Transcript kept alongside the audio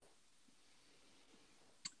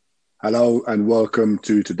Hello and welcome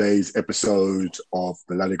to today's episode of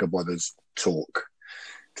the La Liga Brothers Talk.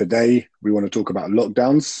 Today, we want to talk about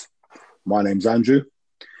lockdowns. My name's Andrew,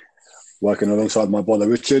 working alongside my brother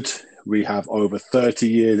Richard. We have over 30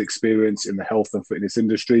 years experience in the health and fitness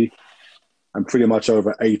industry and pretty much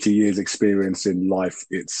over 80 years experience in life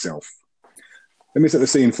itself. Let me set the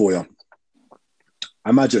scene for you.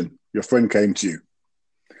 Imagine your friend came to you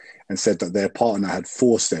and said that their partner had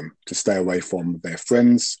forced them to stay away from their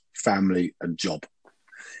friends, family, and job.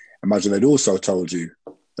 Imagine they'd also told you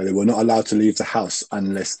that they were not allowed to leave the house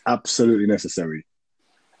unless absolutely necessary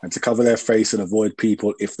and to cover their face and avoid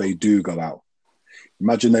people if they do go out.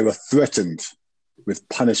 Imagine they were threatened with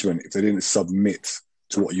punishment if they didn't submit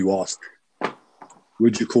to what you asked.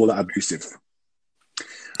 Would you call that abusive?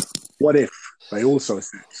 What if they also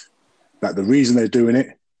said that the reason they're doing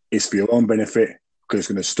it is for your own benefit because it's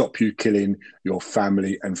going to stop you killing your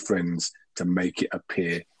family and friends to make it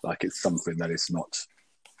appear like it's something that it's not?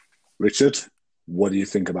 Richard, what do you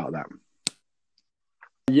think about that?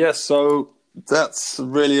 Yes, so that's a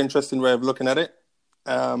really interesting way of looking at it.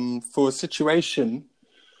 For a situation,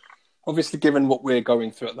 obviously given what we're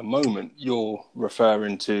going through at the moment, you're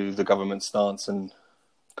referring to the government stance and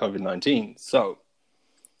COVID-19. So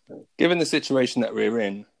given the situation that we're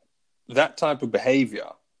in, that type of behavior,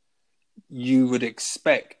 you would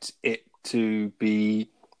expect it to be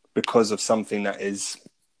because of something that is,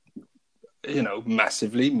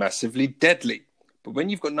 massively deadly. But when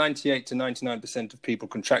you've got 98 to 99% of people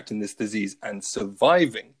contracting this disease and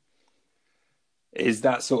surviving, is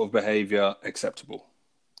that sort of behavior acceptable?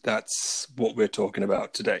 That's what we're talking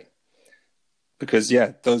about today. Because,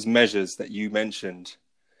 those measures that you mentioned,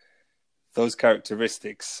 those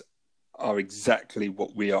characteristics are exactly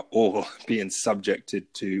what we are all being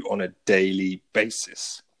subjected to on a daily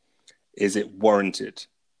basis. Is it warranted,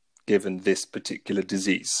 given this particular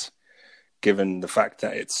disease, given the fact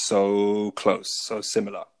that it's so close, so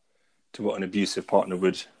similar to what an abusive partner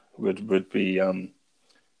would be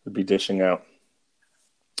dishing out?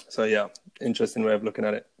 So interesting way of looking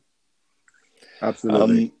at it.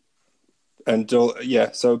 Absolutely.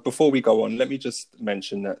 So before we go on, let me just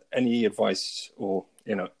mention that any advice or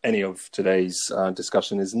any of today's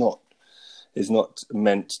discussion is not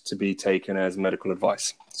meant to be taken as medical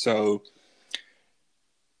advice. So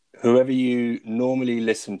whoever you normally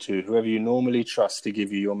listen to, whoever you normally trust to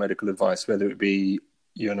give you your medical advice, whether it be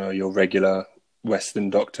your regular Western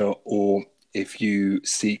doctor, or if you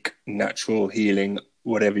seek natural healing,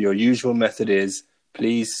 whatever your usual method is,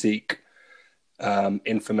 please seek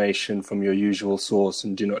information from your usual source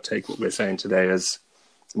and do not take what we're saying today as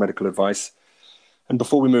medical advice. And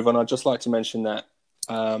before we move on, I'd just like to mention that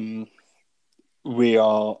we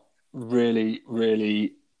are really,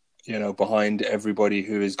 really, behind everybody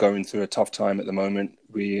who is going through a tough time at the moment.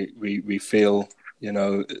 We feel,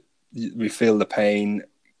 we feel the pain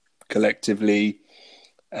collectively.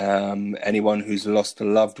 Anyone who's lost a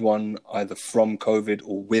loved one, either from COVID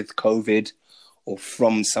or with COVID or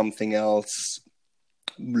from something else,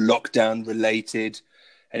 lockdown related,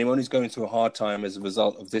 anyone who's going through a hard time as a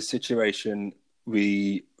result of this situation,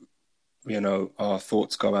 our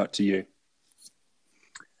thoughts go out to you.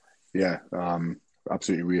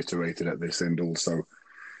 Absolutely reiterated at this end also.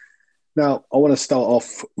 Now, I want to start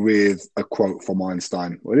off with a quote from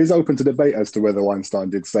Einstein. Well, it is open to debate as to whether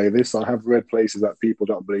Einstein did say this. I have read places that people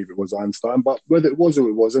don't believe it was Einstein, but whether it was or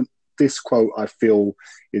it wasn't, this quote, I feel,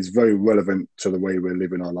 is very relevant to the way we're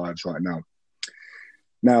living our lives right now.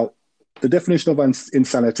 Now, the definition of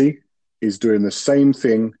insanity is doing the same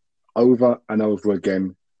thing over and over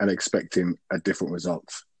again and expecting a different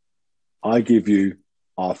result. I give you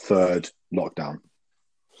our third lockdown.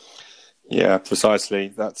 Yeah, precisely.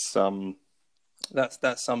 That sums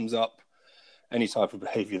up any type of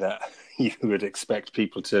behaviour that you would expect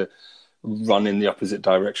people to run in the opposite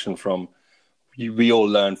direction from. We all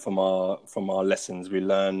learn from our lessons. We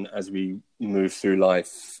learn as we move through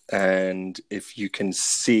life, and if you can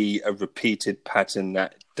see a repeated pattern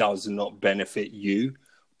that does not benefit you,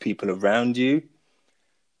 people around you,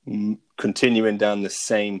 continuing down the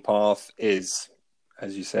same path is,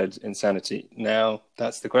 as you said, insanity. Now,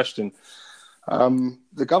 that's the question.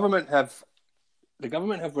 The government have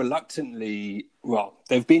reluctantly,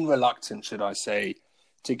 they've been reluctant, should I say,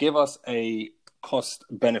 to give us a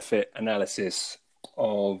cost-benefit analysis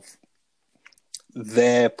of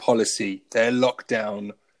their policy, their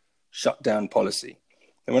lockdown, shutdown policy.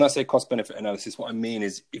 And when I say cost-benefit analysis, what I mean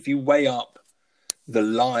is if you weigh up the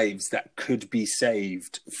lives that could be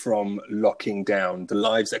saved from locking down, the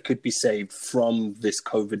lives that could be saved from this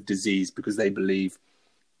COVID disease, because they believe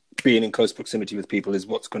being in close proximity with people is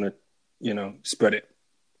what's going to, spread it.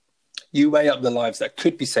 You weigh up the lives that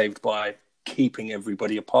could be saved by keeping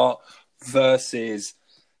everybody apart versus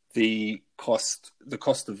the cost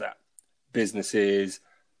of that. Businesses,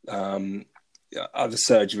 other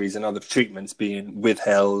surgeries and other treatments being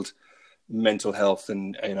withheld, mental health,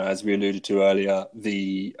 and as we alluded to earlier,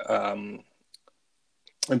 the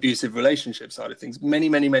abusive relationship side of things. Many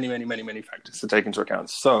factors to take into account.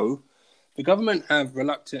 So the government have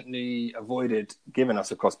reluctantly avoided giving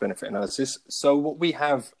us a cost-benefit analysis. So what we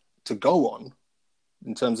have to go on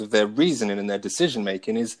in terms of their reasoning and their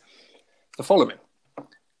decision-making is the following.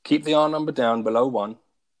 Keep the R number down below 1.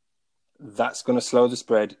 That's going to slow the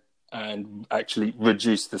spread and actually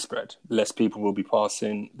reduce the spread. Less people will be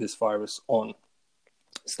passing this virus on.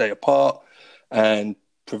 Stay apart and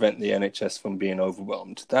prevent the NHS from being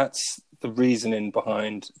overwhelmed. That's the reasoning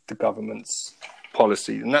behind the government's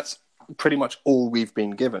policy. And that's pretty much all we've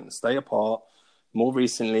been given. Stay apart. More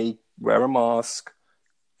recently, wear a mask,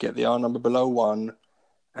 get the R number below 1.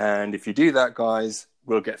 And if you do that, guys,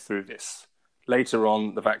 we'll get through this. Later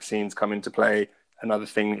on, the vaccines come into play. Another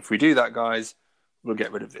thing, if we do that, guys, we'll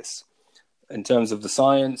get rid of this. In terms of the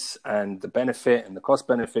science and the benefit and the cost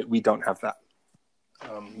benefit, we don't have that.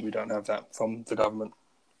 We don't have that from the government.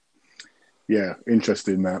 Yeah,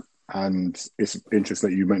 interesting that. And it's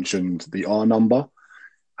interesting that you mentioned the R number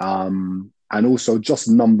and also just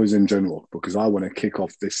numbers in general, because I want to kick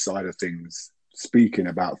off this side of things, speaking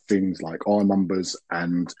about things like R numbers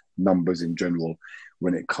and numbers in general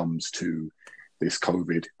when it comes to this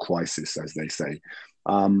COVID crisis, as they say.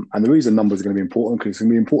 And the reason numbers are going to be important, because it's going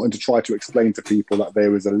to be important to try to explain to people that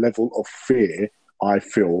there is a level of fear, I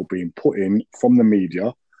feel, being put in from the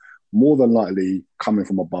media, more than likely coming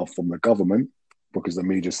from above, from the government, because the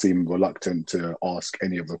media seem reluctant to ask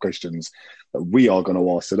any of the questions that we are going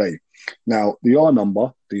to ask today. Now, the R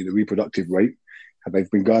number, the reproductive rate, they've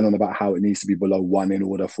been going on about how it needs to be below 1 in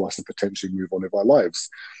order for us to potentially move on with our lives.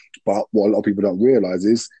 But what a lot of people don't realise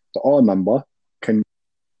is the R number can be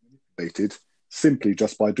manipulated simply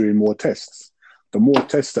just by doing more tests. The more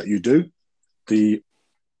tests that you do, the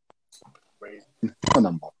R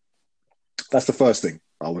number. That's the first thing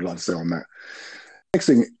I would like to say on that. Next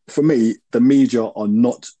thing, for me, the media are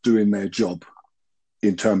not doing their job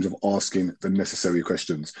in terms of asking the necessary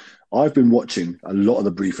questions. I've been watching a lot of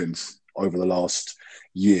the briefings over the last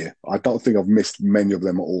year. I don't think I've missed many of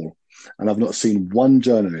them at all. And I've not seen one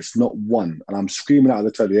journalist, not one, and I'm screaming out of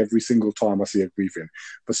the telly every single time I see a briefing,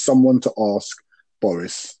 for someone to ask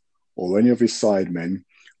Boris or any of his side men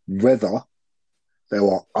whether there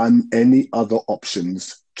are any other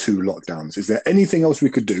options to lockdowns. Is there anything else we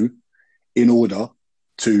could do in order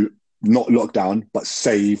to not lock down, but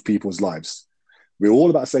save people's lives? We're all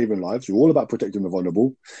about saving lives. We're all about protecting the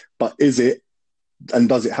vulnerable. But is it, and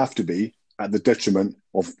does it have to be, at the detriment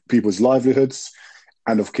of people's livelihoods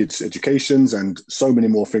and of kids' educations and so many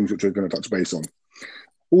more things which we're going to touch base on?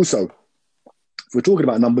 Also, if we're talking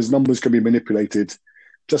about numbers, numbers can be manipulated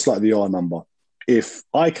just like the R number. If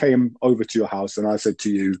I came over to your house and I said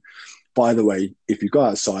to you, by the way, if you go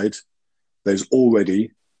outside, there's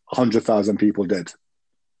already 100,000 people dead.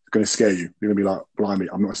 It's going to scare you. You're going to be like, blimey,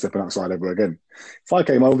 I'm not stepping outside ever again. If I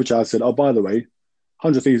came over to you and said, oh, by the way,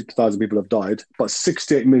 100,000 people have died, but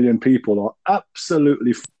 68 million people are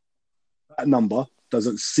absolutely... That number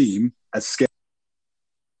doesn't seem as scary.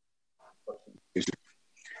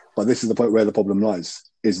 But this is the point where the problem lies,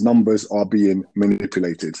 is numbers are being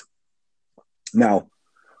manipulated. Now,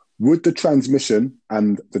 would the transmission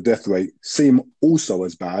and the death rate seem also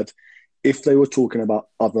as bad if they were talking about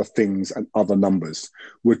other things and other numbers?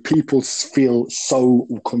 Would people feel so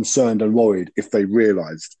concerned and worried if they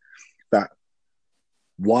realised that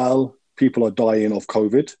while people are dying of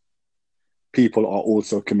COVID, people are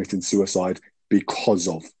also committing suicide because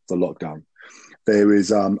of the lockdown? There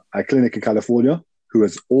is a clinic in California who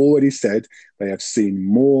has already said they have seen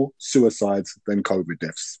more suicides than COVID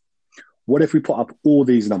deaths. What if we put up all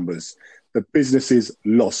these numbers? The businesses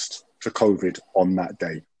lost to COVID on that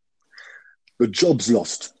day. The jobs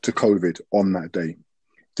lost to COVID on that day.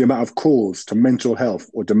 The amount of calls to mental health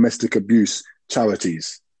or domestic abuse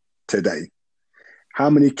charities today. How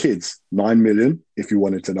many kids, 9 million, if you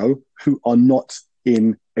wanted to know, who are not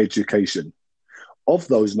in education? Of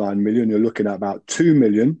those 9 million, you're looking at about 2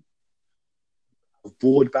 million of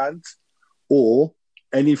broadband or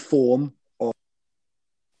any form of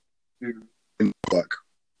work.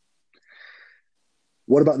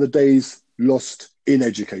 What about the days lost in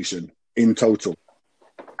education in total,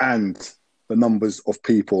 and the numbers of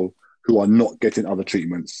people who are not getting other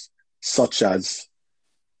treatments, such as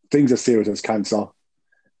things as serious as cancer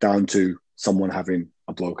down to someone having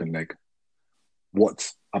a broken leg?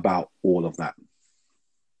 What about all of that?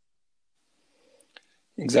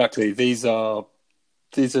 Exactly. These are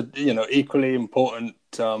equally important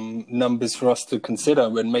numbers for us to consider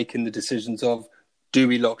when making the decisions of, do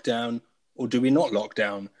we lock down or do we not lock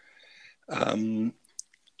down? And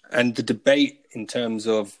the debate in terms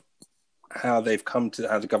of how the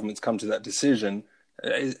government's come to that decision,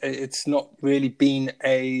 it's not really been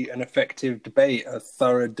an effective debate, a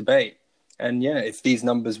thorough debate. And yeah, if these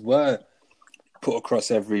numbers were put across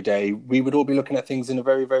every day, we would all be looking at things in a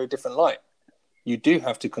very, very different light. You do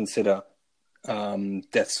have to consider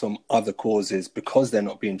deaths from other causes because they're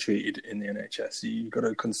not being treated in the NHS. You've got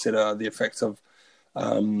to consider the effects of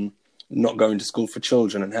not going to school for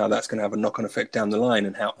children and how that's going to have a knock-on effect down the line,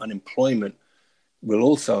 and how unemployment will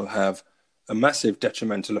also have a massive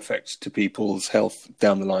detrimental effect to people's health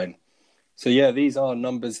down the line. So yeah, these are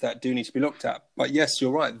numbers that do need to be looked at. But yes,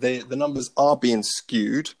 you're right. The numbers are being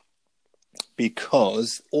skewed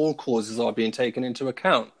because all causes are being taken into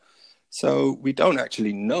account. So we don't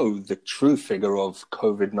actually know the true figure of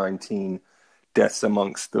COVID-19 deaths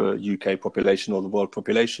amongst the UK population or the world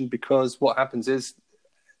population, because what happens is,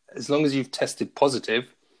 as long as you've tested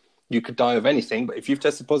positive, you could die of anything. But if you've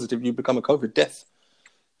tested positive, you become a COVID death.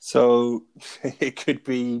 So it could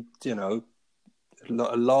be, a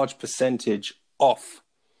large percentage off.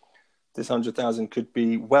 This 100,000 could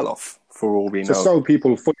be well off for all we know. So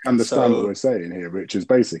people fully understand what we're saying here, which is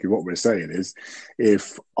basically what we're saying is,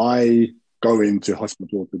 if I go into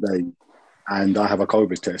hospital today and I have a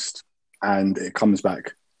COVID test and it comes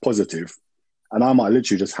back positive, and I might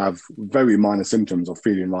literally just have very minor symptoms of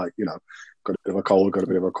feeling like, got a bit of a cold, got a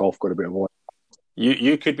bit of a cough, got a bit of a...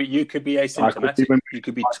 You could be asymptomatic. You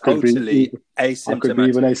could be totally asymptomatic. I could be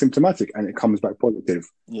even asymptomatic and it comes back positive.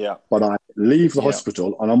 Yeah. But I leave the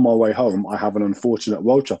hospital and on my way home, I have an unfortunate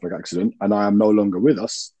road traffic accident and I am no longer with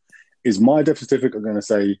us. Is my death certificate going to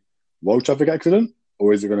say road traffic accident,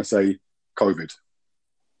 or is it going to say COVID?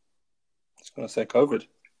 It's going to say COVID.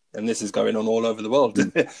 And this is going on all over the world.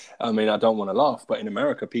 I mean, I don't want to laugh, but in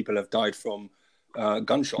America, people have died from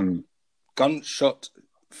gunshot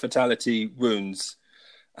fatality wounds,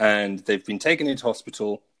 and they've been taken into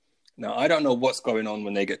hospital. Now, I don't know what's going on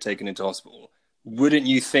when they get taken into hospital. Wouldn't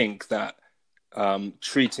you think that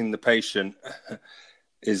treating the patient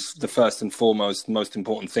is the first and foremost most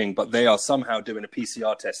important thing, but they are somehow doing a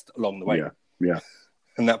PCR test along the way? Yeah.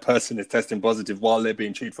 And that person is testing positive while they're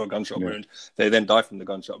being treated for a gunshot wound. They then die from the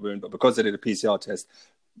gunshot wound. But because they did a PCR test,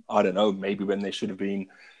 I don't know, maybe when they should have been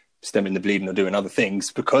stemming the bleeding or doing other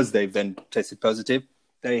things, because they've then tested positive,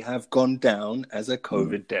 they have gone down as a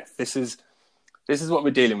COVID death. This is what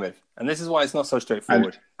we're dealing with. And this is why it's not so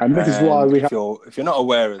straightforward. And this is why we if you're not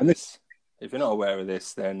aware of this, if you're not aware of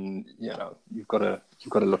this, then you've got to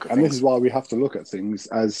look at things. And this is why we have to look at things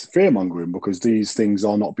as fear-mongering, because these things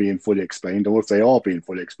are not being fully explained, or if they are being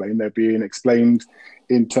fully explained, they're being explained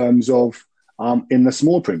in terms of in the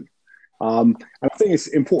small print. And I think it's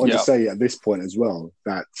important to say at this point as well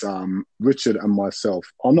that Richard and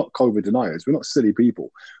myself are not COVID deniers. We're not silly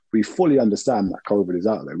people. We fully understand that COVID is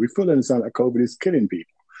out there. We fully understand that COVID is killing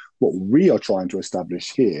people. What we are trying to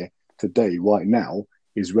establish here today, right now,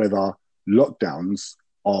 is whether lockdowns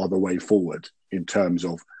are the way forward in terms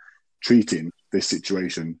of treating this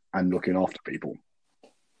situation and looking after people.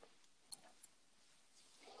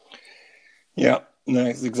 Yeah, no,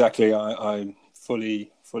 exactly. I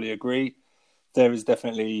fully agree. There is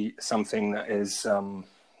definitely something that is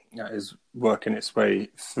working its way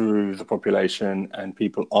through the population, and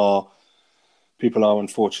people are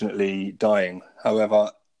unfortunately dying.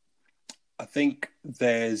 However, I think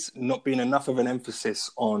there's not been enough of an emphasis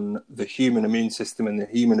on the human immune system and the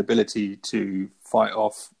human ability to fight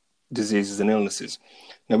off diseases and illnesses.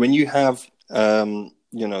 Now, when you have,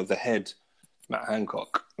 the head, Matt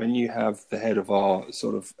Hancock, when you have the head of our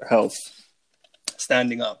sort of health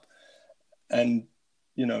standing up, and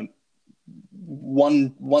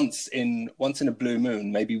once in a blue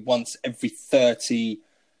moon, maybe once every 30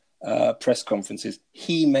 press conferences,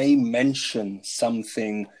 he may mention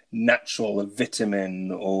something natural, a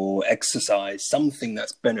vitamin or exercise, something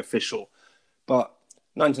that's beneficial. But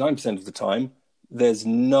 99% of the time, there's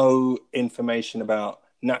no information about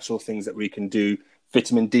natural things that we can do.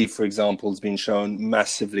 Vitamin D, for example, has been shown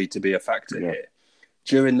massively to be a factor here.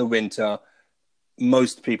 During the winter,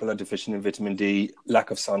 most people are deficient in vitamin D,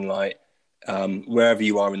 lack of sunlight, wherever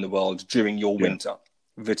you are in the world during your winter.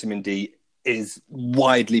 Vitamin D is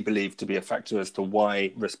widely believed to be a factor as to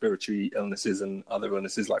why respiratory illnesses and other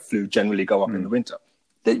illnesses like flu generally go up in the winter.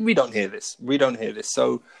 We don't hear this.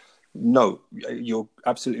 So, no, you're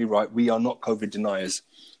absolutely right. We are not COVID deniers,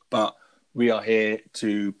 but we are here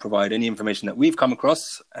to provide any information that we've come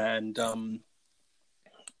across, and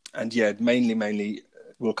mainly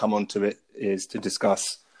we'll come on to it, is to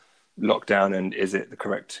discuss lockdown and is it the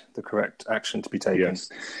correct action to be taken. Yes.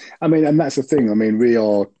 I mean, and that's the thing. I mean, we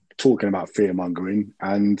are talking about fear mongering,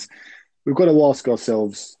 and we've got to ask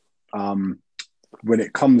ourselves when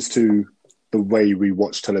it comes to the way we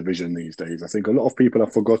watch television these days. I think a lot of people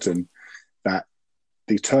have forgotten that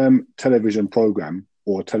the term television program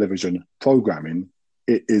or television programming,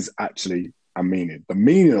 it is actually a meaning. The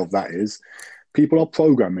meaning of that is people are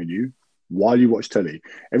programming you while you watch telly.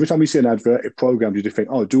 Every time you see an advert, it programs you to think,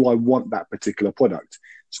 oh, do I want that particular product?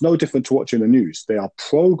 It's no different to watching the news. They are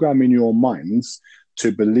programming your minds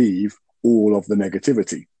to believe all of the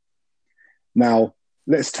negativity. Now,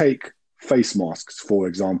 let's take face masks, for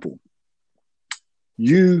example.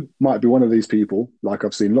 You might be one of these people, like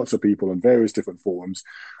I've seen lots of people on various different forums,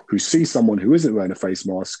 who see someone who isn't wearing a face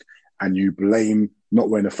mask and you blame not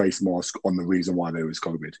wearing a face mask on the reason why there is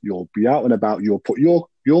COVID. You'll be out and about, you'll put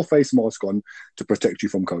your face mask on to protect you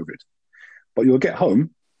from COVID. But you'll get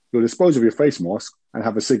home, you'll dispose of your face mask and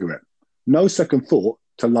have a cigarette. No second thought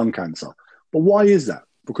to lung cancer. But why is that?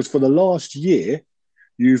 Because for the last year,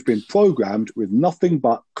 you've been programmed with nothing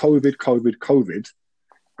but COVID, COVID, COVID.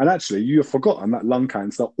 And actually, you have forgotten that lung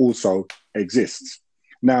cancer also exists.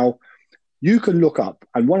 Now, you can look up,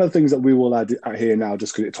 and one of the things that we will add here now,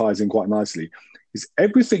 just because it ties in quite nicely, is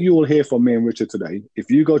everything you will hear from me and Richard today. If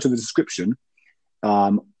you go to the description,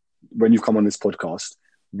 when you've come on this podcast,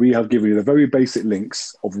 we have given you the very basic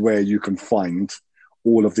links of where you can find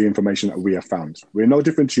all of the information that we have found. We're no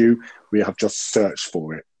different to you. We have just searched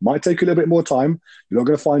for it. Might take you a little bit more time. You're not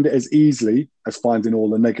going to find it as easily as finding all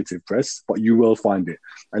the negative press, but you will find it.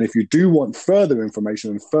 And if you do want further information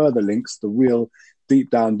and further links, the real deep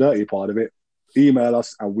down dirty part of it, email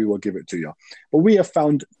us and we will give it to you. But we have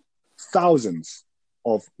found thousands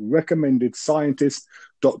of recommended scientists,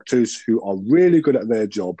 doctors who are really good at their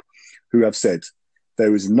job, who have said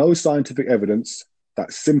there is no scientific evidence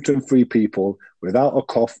that symptom-free people without a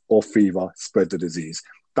cough or fever spread the disease.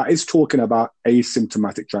 That is talking about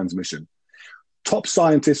asymptomatic transmission. Top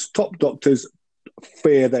scientists, top doctors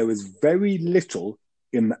fear there is very little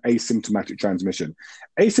in the asymptomatic transmission.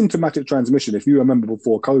 Asymptomatic transmission, if you remember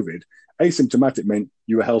before COVID, asymptomatic meant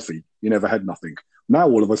you were healthy, you never had nothing. Now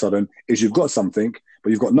all of a sudden is you've got something, but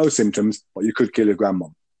you've got no symptoms, but you could kill your grandma.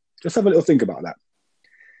 Just have a little think about that.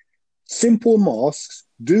 Simple masks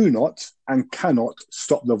do not and cannot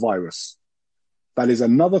stop the virus. That is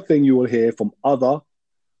another thing you will hear from other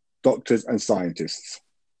doctors and scientists.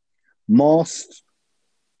 Masks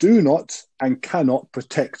do not and cannot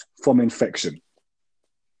protect from infection.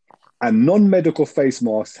 And non-medical face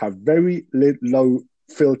masks have very low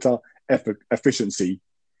filter efficiency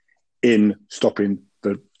in stopping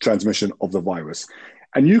the transmission of the virus.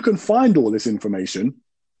 And you can find all this information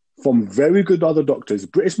from very good other doctors.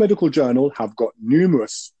 British Medical Journal have got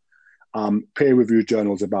numerous peer-reviewed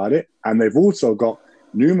journals about it, and they've also got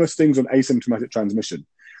numerous things on asymptomatic transmission.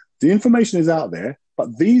 The information is out there,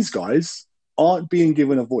 but these guys aren't being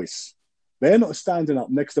given a voice. They're not standing up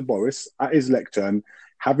next to Boris at his lectern,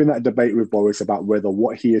 having that debate with Boris about whether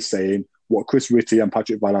what he is saying, what Chris Whitty and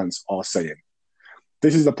Patrick Vallance are saying.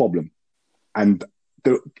 This is the problem. And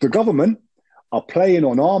the government are playing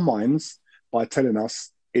on our minds by telling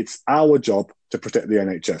us it's our job to protect the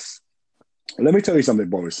NHS. Let me tell you something,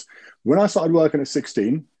 Boris. When I started working at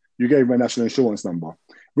 16, you gave me a national insurance number.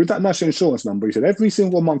 With that national insurance number, you said every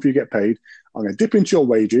single month you get paid, I'm going to dip into your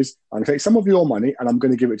wages, I'm going to take some of your money and I'm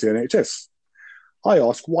going to give it to the NHS. I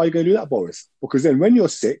ask, why are you going to do that, Boris? Because then when you're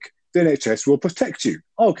sick, the NHS will protect you.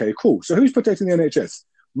 Okay, cool. So who's protecting the NHS?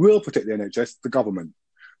 We'll protect the NHS, the government.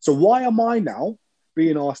 So why am I now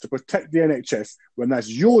being asked to protect the NHS when that's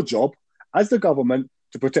your job as the government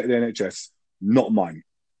to protect the NHS, not mine?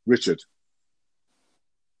 Richard.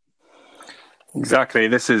 Exactly.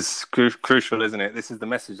 This is crucial, isn't it? This is the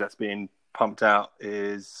message that's being pumped out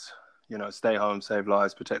is, you know, stay home, save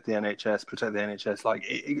lives, protect the NHS, protect the NHS.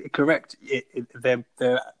 Like, correct. They're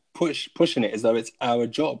pushing it as though it's our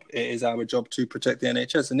job. It is our job to protect the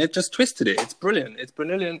NHS. And they've just twisted it. It's brilliant. It's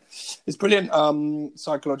brilliant. It's brilliant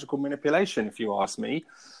psychological manipulation, if you ask me.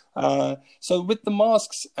 So with the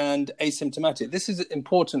masks and asymptomatic, this is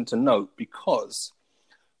important to note because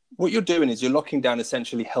what you're doing is you're locking down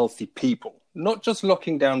essentially healthy people, not just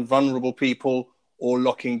locking down vulnerable people or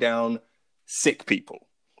locking down sick people.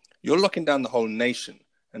 You're locking down the whole nation,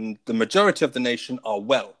 and the majority of the nation are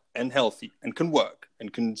well and healthy and can work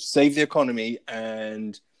and can save the economy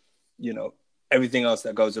and, you know, everything else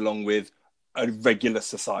that goes along with a regular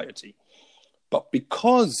society. But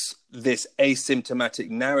because this asymptomatic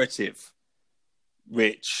narrative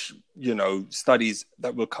which, studies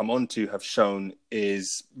that we'll come on to have shown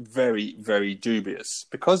is very, very dubious.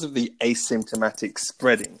 Because of the asymptomatic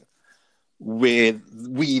spreading, we,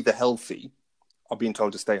 the healthy, are being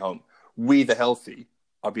told to stay home. We, the healthy,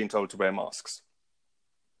 are being told to wear masks.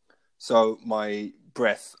 So my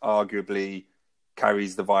breath arguably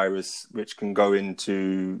carries the virus, which can go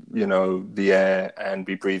into, the air and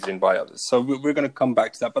be breathed in by others. So we're going to come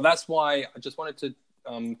back to that. But that's why I just wanted to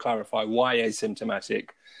clarify why asymptomatic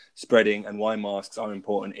spreading and why masks are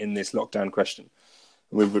important in this lockdown question.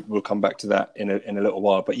 We'll come back to that in a little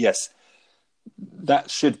while. But yes,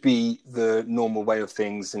 that should be the normal way of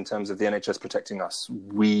things in terms of the NHS protecting us.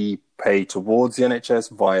 We pay towards the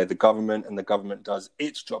NHS via the government, and the government does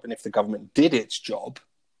its job. And if the government did its job,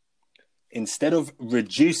 instead of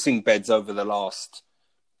reducing beds over the last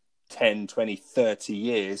 10, 20, 30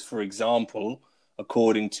 years, for example,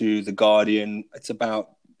 according to The Guardian,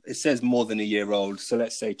 it says more than a year old. So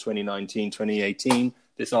let's say 2019, 2018,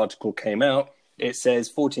 this article came out. It says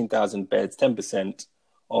 14,000 beds, 10%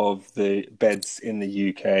 of the beds in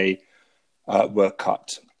the UK were cut.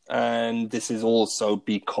 And this is also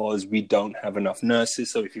because we don't have enough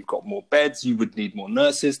nurses. So if you've got more beds, you would need more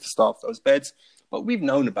nurses to staff those beds. But we've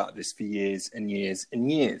known about this for years and years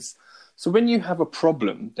and years. So when you have a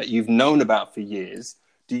problem that you've known about for years,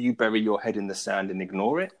 do you bury your head in the sand and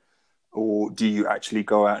ignore it? Or do you actually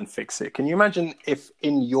go out and fix it? Can you imagine if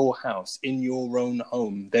in your house, in your own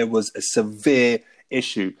home, there was a severe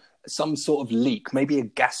issue, some sort of leak, maybe a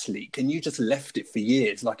gas leak, and you just left it for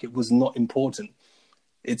years like it was not important?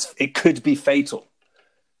 It could be fatal.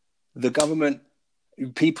 The government,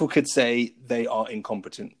 people could say they are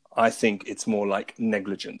incompetent. I think it's more like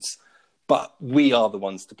negligence. But we are the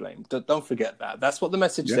ones to blame. Don't forget that. That's what the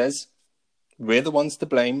message says. We're the ones to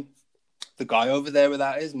blame. The guy over there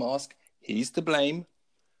without his mask, he's to blame.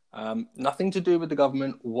 Nothing to do with the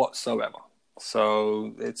government whatsoever.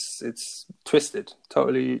 So it's twisted,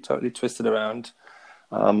 totally twisted around,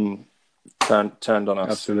 turned on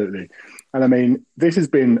us. Absolutely. And I mean, this has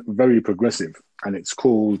been very progressive, and it's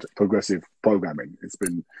called progressive programming. It's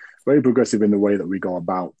been very progressive in the way that we go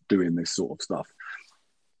about doing this sort of stuff,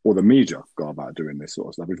 or the media go about doing this sort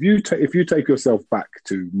of stuff. If you take yourself back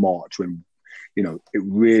to March, when it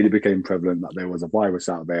really became prevalent that there was a virus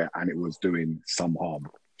out there and it was doing some harm.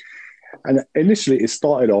 And initially, it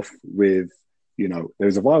started off with,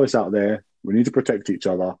 there's a virus out there. We need to protect each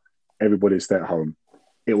other. Everybody stay at home.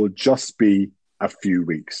 It will just be a few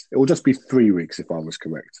weeks. It will just be 3 weeks, if I was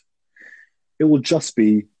correct. It will just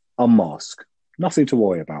be a mask. Nothing to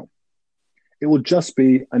worry about. It will just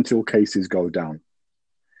be until cases go down.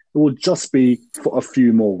 It will just be for a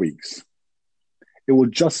few more weeks. It will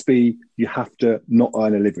just be you have to not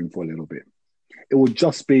earn a living for a little bit. It will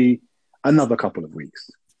just be another couple of weeks.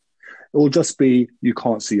 It will just be you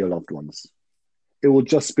can't see your loved ones. It will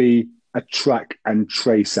just be a track and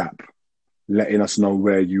trace app letting us know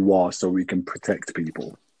where you are so we can protect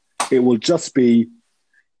people. It will just be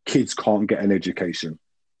kids can't get an education.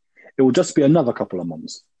 It will just be another couple of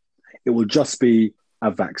months. It will just be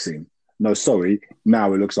a vaccine. No, sorry,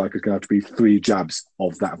 now it looks like it's going to have to be 3 jabs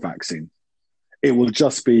of that vaccine. It will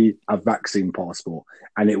just be a vaccine passport,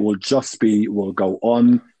 and it will just be, will go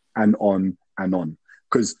on and on and on.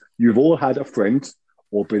 Because you've all had a friend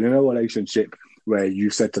or been in a relationship where you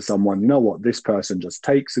said to someone, you know what, this person just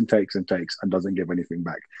takes and takes and takes and doesn't give anything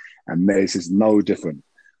back. And this is no different.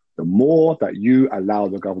 The more that you allow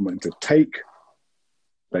the government to take,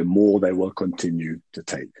 the more they will continue to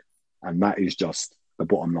take. And that is just the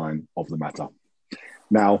bottom line of the matter.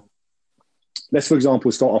 Now, let's, for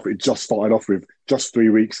example, it just started off with just 3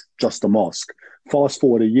 weeks, just a mask. Fast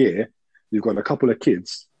forward a year, you've got a couple of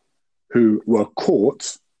kids who were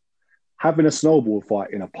caught having a snowball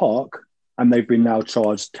fight in a park, and they've been now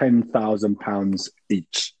charged £10,000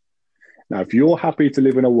 each. Now, if you're happy to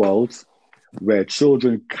live in a world where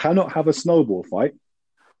children cannot have a snowball fight,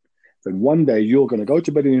 then one day you're going to go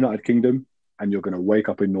to bed in the United Kingdom and you're going to wake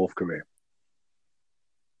up in North Korea.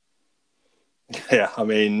 Yeah, I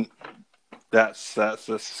mean, that's a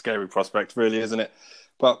scary prospect, really, isn't it?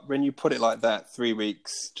 But when you put it like that, 3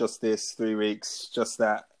 weeks, just this, 3 weeks, just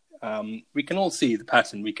that, we can all see the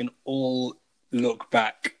pattern. We can all look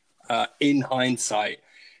back in hindsight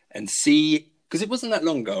and see, because it wasn't that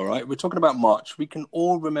long ago, right? We're talking about March. We can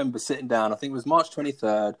all remember sitting down, I think it was March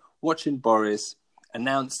 23rd, watching Boris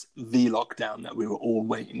announce the lockdown that we were all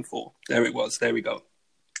waiting for. There it was. There we go.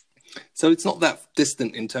 So it's not that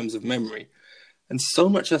distant in terms of memory. And so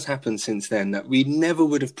much has happened since then that we never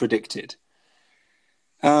would have predicted.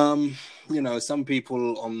 Some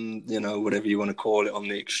people on, whatever you want to call it, on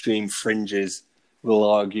the extreme fringes will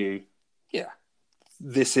argue, yeah,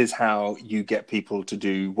 this is how you get people to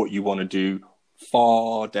do what you want to do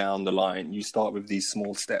far down the line. You start with these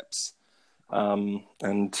small steps. And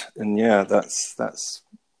yeah, it's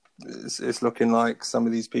looking like some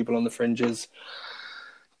of these people on the fringes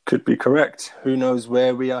could be correct. Who knows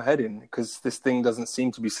where we are heading? Because this thing doesn't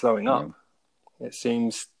seem to be slowing up. It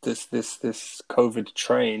seems this COVID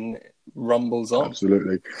train rumbles on.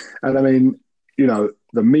 Absolutely. And I mean, you know,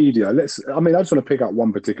 the media, I just want to pick out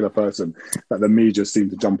one particular person that the media seemed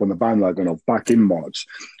to jump on the bandwagon of back in March.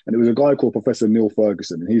 And it was a guy called Professor Neil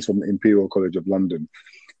Ferguson, and he's from the Imperial College of London.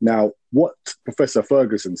 Now, what Professor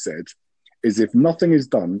Ferguson said is if nothing is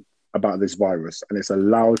done about this virus and it's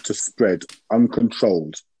allowed to spread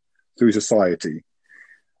uncontrolled through society,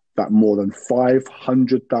 that more than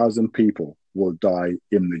 500,000 people will die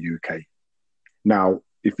in the UK. Now,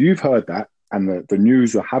 if you've heard that, and the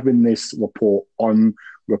news are having this report on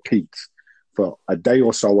repeat for a day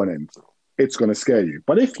or so on end, it's going to scare you.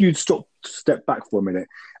 But if you'd step back for a minute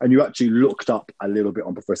and you actually looked up a little bit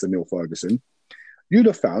on Professor Neil Ferguson, you'd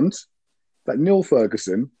have found that Neil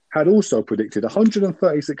Ferguson had also predicted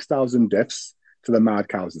 136,000 deaths to the mad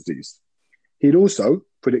cow disease. He'd also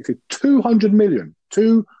predicted 200 million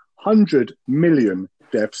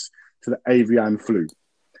deaths to the avian flu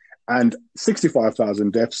and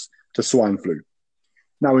 65,000 deaths to swine flu.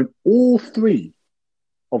 Now, in all three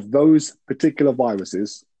of those particular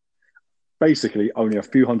viruses, basically only a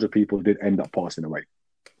few hundred people did end up passing away.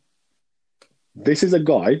 This is a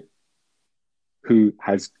guy who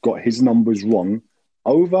has got his numbers wrong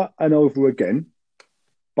over and over again,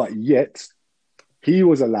 but yet he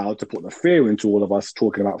was allowed to put the fear into all of us,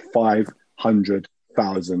 talking about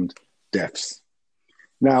 500,000 deaths.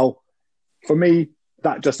 Now, for me,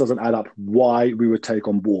 that just doesn't add up why we would take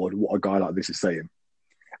on board what a guy like this is saying.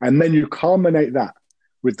 And then you culminate that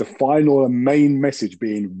with the final and main message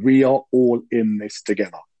being, we are all in this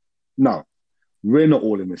together. No, we're not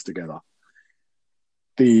all in this together.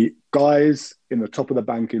 The guys in the top of the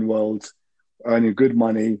banking world, earning good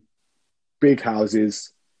money, big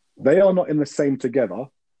houses, they are not in the same together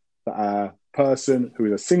that a person who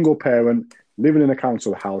is a single parent living in a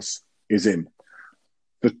council house is in.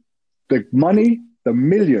 The money, the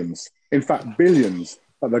millions, in fact, billions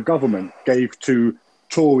that the government gave to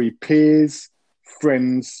Tory peers,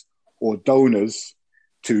 friends, or donors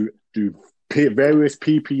to do various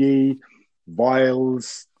PPE,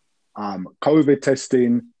 vials, COVID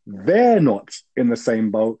testing, they're not in the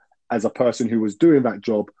same boat as a person who was doing that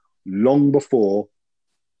job long before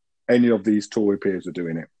any of these Tory peers were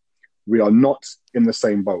doing it. We are not in the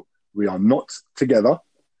same boat. We are not together,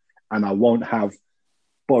 and I won't have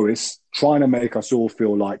Boris trying to make us all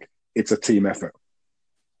feel like it's a team effort.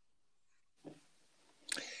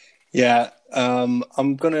 Yeah,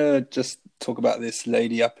 I'm going to just talk about this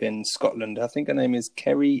lady up in Scotland. I think her name is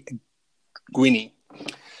Kerry Gwynnie.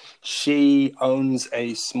 She owns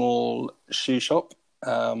a small shoe shop,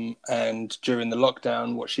 and during the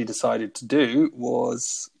lockdown, what she decided to do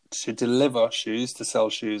was to deliver shoes, to sell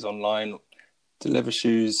shoes online, deliver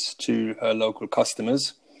shoes to her local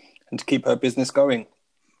customers, and to keep her business going.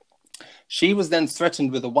 She was then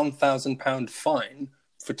threatened with a £1,000 fine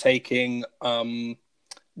for taking,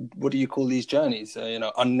 what do you call these journeys?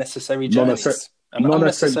 Unnecessary journeys. An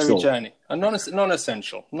unnecessary journey. A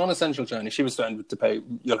non-essential journey. She was threatened to pay,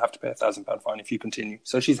 you'll have to pay a £1,000 fine if you continue.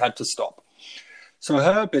 So she's had to stop. So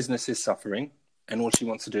her business is suffering, and all she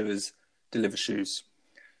wants to do is deliver shoes.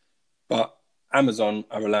 But Amazon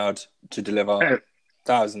are allowed to deliver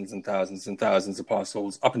thousands and thousands and thousands of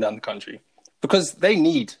parcels up and down the country because they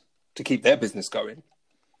need to keep their business going.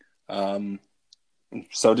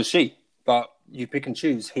 So does she. But you pick and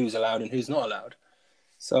choose who's allowed and who's not allowed.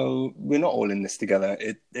 So we're not all in this together.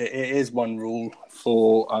 It is one rule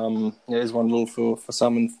for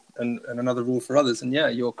some and another rule for others. And yeah,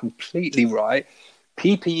 you're completely right.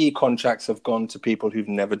 PPE contracts have gone to people who've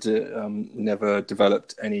never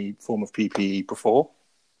developed any form of PPE before.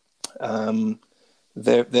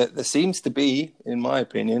 There seems to be, in my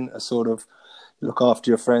opinion, a sort of look after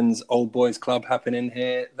your friends, old boys club happening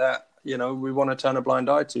here that, we want to turn a blind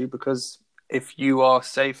eye to, because if you are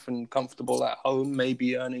safe and comfortable at home,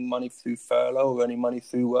 maybe earning money through furlough or earning money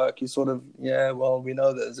through work, you sort of, we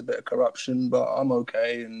know that there's a bit of corruption, but I'm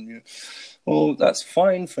okay. And, that's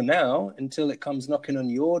fine for now until it comes knocking on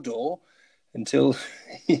your door, until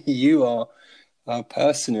you are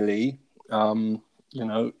personally, in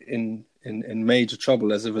major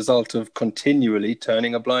trouble as a result of continually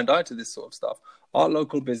turning a blind eye to this sort of stuff. Our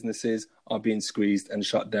local businesses are being squeezed and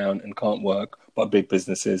shut down and can't work, but big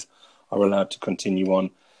businesses are allowed to continue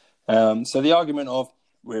on. So the argument of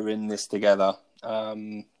we're in this together,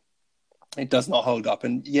 it does not hold up.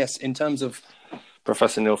 And yes, in terms of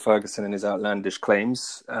Professor Neil Ferguson and his outlandish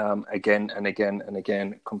claims, again and again and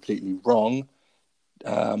again, completely wrong.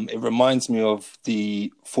 It reminds me of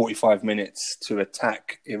the 45 minutes to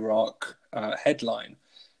attack Iraq headline.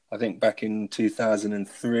 I think back in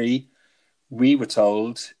 2003, we were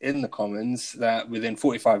told in the Commons that within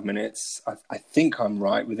 45 minutes, I think I'm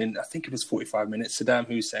right, I think it was 45 minutes, Saddam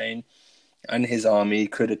Hussein and his army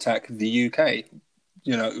could attack the UK.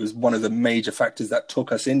 You know, it was one of the major factors that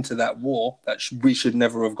took us into that war that we should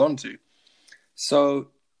never have gone to. So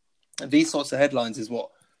these sorts of headlines is what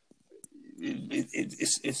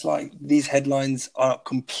it's like. These headlines are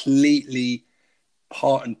completely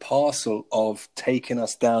part and parcel of taking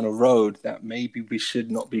us down a road that maybe we should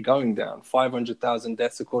not be going down. 500,000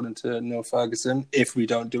 deaths, according to Neil Ferguson, if we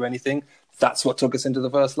don't do anything. That's what took us into the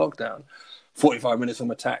first lockdown. 45 minutes from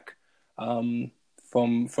attack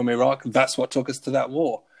from Iraq. That's what took us to that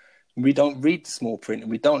war. We don't read the small print, and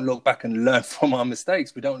we don't look back and learn from our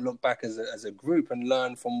mistakes. We don't look back as a group and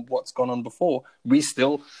learn from what's gone on before. We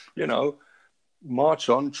still, march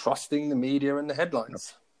on trusting the media and the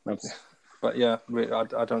headlines. But yeah,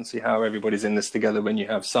 I don't see how everybody's in this together when you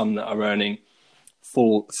have some that are earning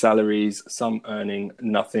full salaries, some earning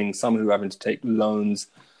nothing, some who are having to take loans.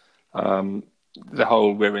 The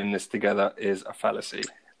whole "we're in this together" is a fallacy.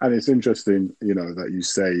 And it's interesting, that you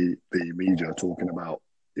say the media talking about,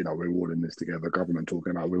 we're all in this together, government talking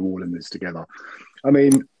about we're all in this together. I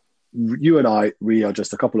mean, you and I, we are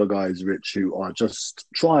just a couple of guys, Rich, who are just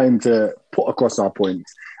trying to put across our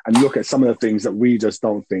points and look at some of the things that we just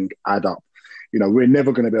don't think add up. We're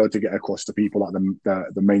never going to be able to get across to people like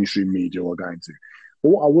the mainstream media are going to. But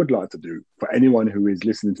what I would like to do for anyone who is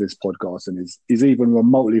listening to this podcast and is even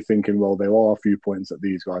remotely thinking, well, there are a few points that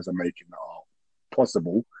these guys are making that are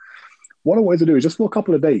possible. What I wanted to do is just for a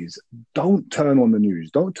couple of days, don't turn on the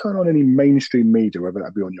news. Don't turn on any mainstream media, whether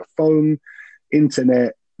that be on your phone,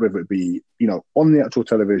 internet, whether it be, on the actual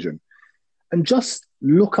television. And just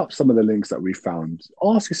look up some of the links that we found.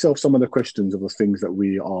 Ask yourself some of the questions of the things that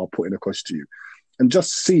we are putting across to you. And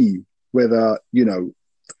just see whether,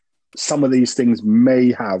 some of these things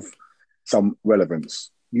may have some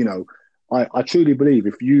relevance. I truly believe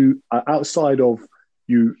if you, outside of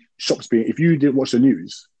you shops being, if you didn't watch the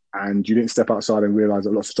news and you didn't step outside and realize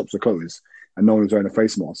that lots of shops are closed and no one was wearing a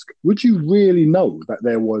face mask, would you really know that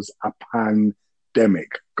there was a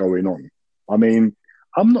pandemic going on? I mean,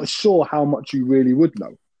 I'm not sure how much you really would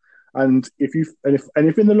know. And if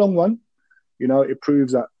in the long run, it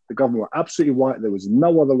proves that the government were absolutely right. There was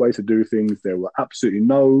no other way to do things. There were absolutely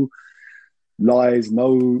no lies,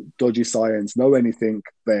 no dodgy science, no anything,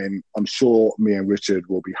 then I'm sure me and Richard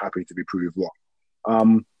will be happy to be proved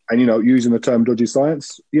wrong. And, using the term dodgy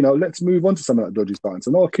science, let's move on to some of that dodgy science.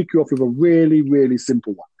 And I'll kick you off with a really, really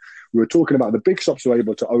simple one. We were talking about the big shops were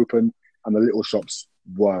able to open and the little shops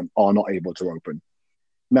are not able to open.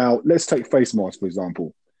 Now, let's take face masks, for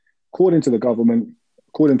example. According to the government,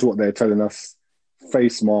 according to what they're telling us,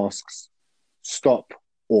 face masks stop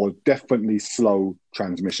or definitely slow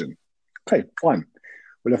transmission. Okay, fine.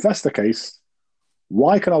 Well, if that's the case,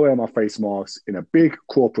 why can I wear my face mask in a big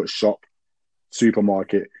corporate shop,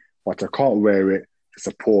 supermarket, but I can't wear it to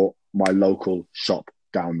support my local shop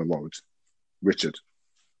down the road? Richard.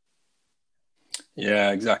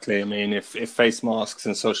 Yeah, exactly. I mean, if face masks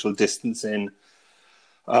and social distancing,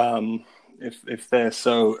 if they're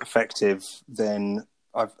so effective, then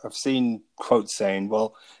I've seen quotes saying,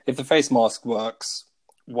 well, if the face mask works,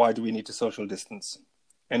 why do we need to social distance?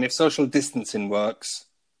 And if social distancing works,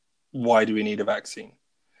 why do we need a vaccine?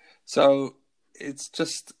 So it's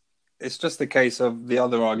just a case of the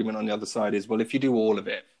other argument on the other side is, well, if you do all of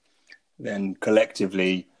it, then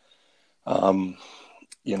collectively,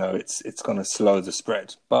 it's going to slow the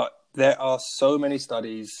spread. But there are so many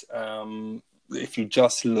studies. If you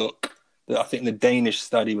just look, I think the Danish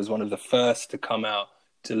study was one of the first to come out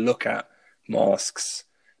to look at masks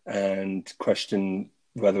and question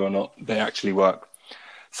whether or not they actually work.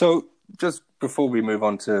 So just before we move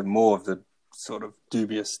on to more of the sort of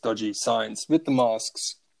dubious, dodgy science with the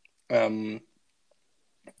masks,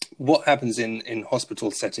 what happens in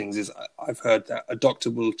hospital settings is I've heard that a doctor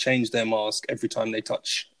will change their mask every time they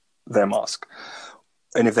touch their mask.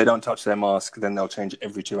 And if they don't touch their mask, then they'll change it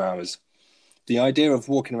every 2 hours. The idea of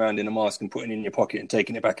walking around in a mask and putting it in your pocket and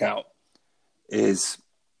taking it back out is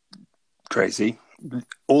crazy.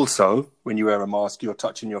 Also, when you wear a mask, you're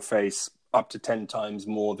touching your face up to 10 times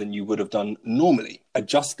more than you would have done normally,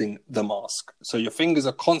 adjusting the mask. So your fingers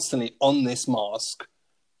are constantly on this mask,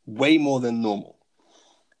 way more than normal.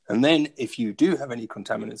 And then if you do have any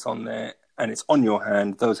contaminants on there and it's on your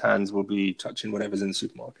hand, those hands will be touching whatever's in the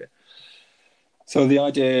supermarket. So the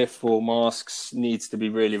idea for masks needs to be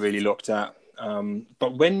really, really looked at.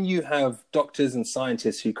 But when you have doctors and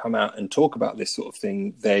scientists who come out and talk about this sort of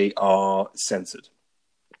thing, they are censored.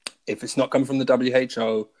 If it's not coming from the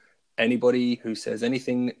WHO, anybody who says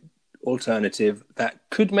anything alternative that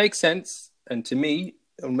could make sense, and to me,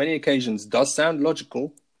 on many occasions, does sound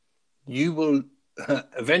logical, you will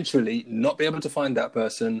eventually not be able to find that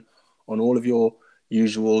person on all of your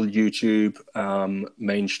usual YouTube,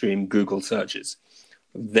 mainstream Google searches.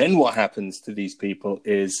 Then what happens to these people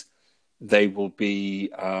is they will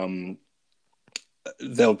be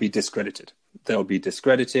they'll be discredited. They'll be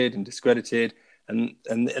discredited and discredited, and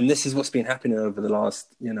this is what's been happening over the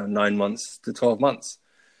last 9 months to 12 months.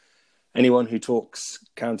 Anyone who talks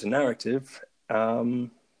counter narrative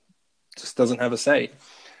just doesn't have a say.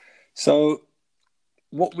 So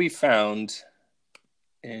what we found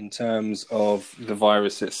in terms of the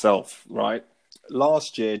virus itself, right?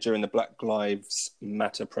 Last year, during the Black Lives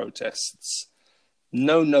Matter protests,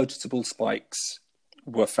 no noticeable spikes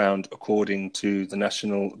were found according to the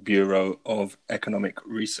National Bureau of Economic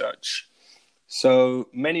Research. So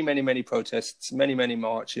many protests, many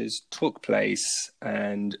marches took place,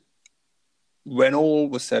 and when all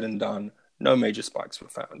was said and done, no major spikes were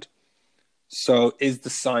found. So is the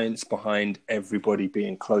science behind everybody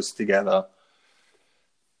being close together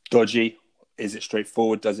dodgy? Is it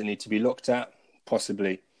straightforward? Does it need to be looked at?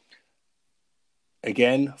 Possibly.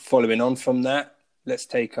 Again, following on from that, let's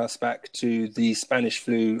take us back to the Spanish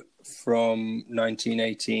flu from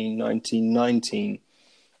 1918, 1919.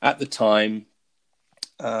 At the time,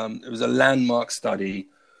 it was a landmark study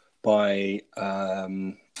by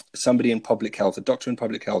somebody in public health, a doctor in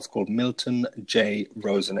public health called Milton J.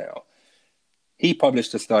 Rosenau. He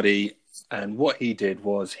published a study, and what he did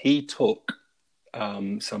was he took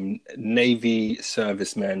some Navy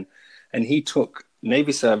servicemen, and he took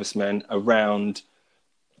Navy servicemen around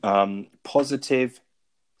positive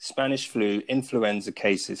Spanish flu influenza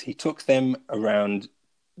cases. He took them around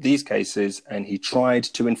these cases, and he tried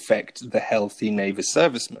to infect the healthy Navy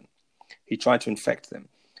servicemen. He tried to infect them.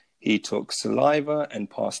 He took saliva and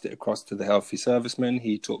passed it across to the healthy servicemen.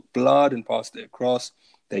 He took blood and passed it across.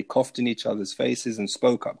 They coughed in each other's faces and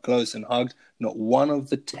spoke up close and hugged. Not one of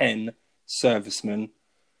the 10 servicemen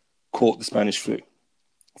caught the Spanish flu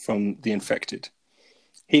from the infected.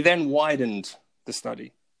 He then widened the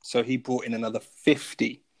study. So he brought in another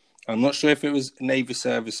 50. I'm not sure if it was Navy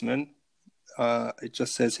servicemen. It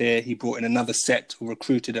just says here he brought in another set, or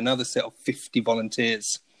recruited another set of 50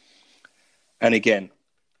 volunteers. And again,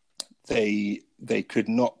 they could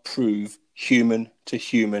not prove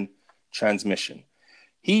human-to-human transmission.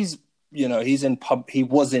 He was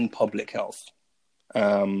in public health,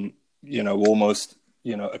 almost,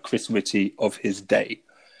 a Chris Whitty of his day.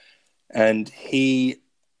 And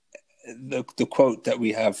the quote that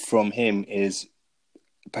we have from him is,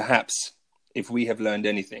 perhaps if we have learned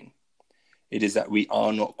anything, it is that we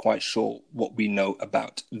are not quite sure what we know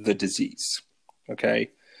about the disease.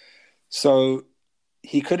 Okay. So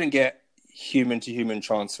he couldn't get human-to-human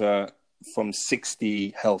transfer from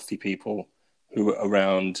 60 healthy people who were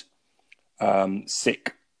around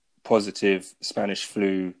sick, positive Spanish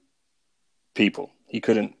flu people. He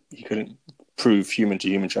couldn't prove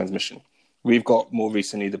human-to-human transmission. We've got more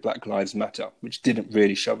recently the Black Lives Matter, which didn't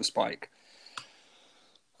really show a spike.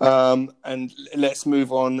 And let's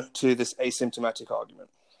move on to this asymptomatic argument.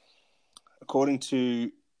 According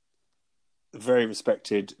to the very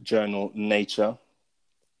respected journal Nature,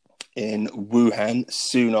 in Wuhan,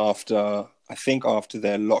 soon after, I think after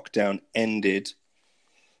their lockdown ended,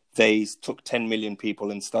 they took 10 million people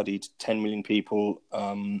and studied 10 million people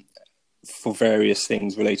for various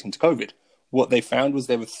things relating to COVID. What they found was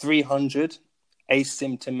there were 300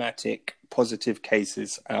 asymptomatic positive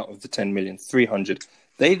cases out of the 10 million, 300.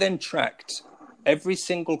 They then tracked every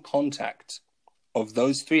single contact of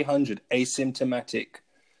those 300 asymptomatic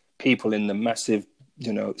people in the massive,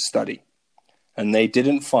 study. And they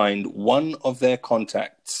didn't find one of their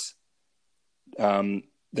contacts. They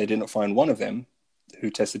did not find one of them who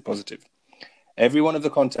tested positive. Every one of the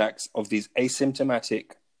contacts of these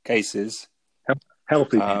asymptomatic cases,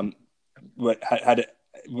 healthy,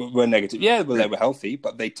 were negative. Yeah, well, they were healthy,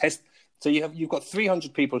 but they test. So you've got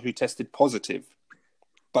 300 people who tested positive,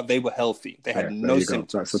 but they were healthy. They had no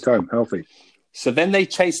symptoms. That's the term, healthy. So then they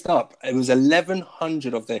chased up. It was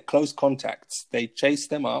 1,100 of their close contacts. They chased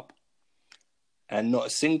them up, and not a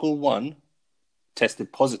single one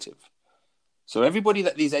tested positive. So everybody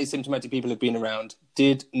that these asymptomatic people have been around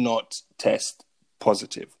did not test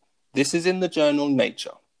positive. This is in the journal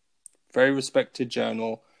Nature. Very respected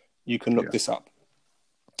journal. You can look this up.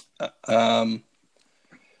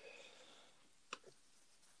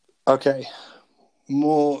 Okay,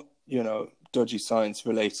 more, dodgy science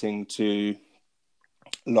relating to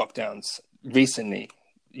lockdowns. Recently,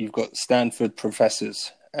 you've got Stanford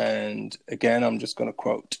professors, and again, I'm just going to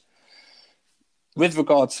quote, with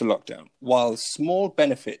regards to lockdown, while small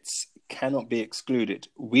benefits cannot be excluded,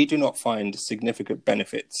 we do not find significant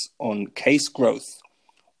benefits on case growth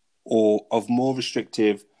or of more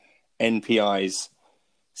restrictive NPIs.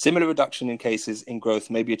 Similar reduction in cases in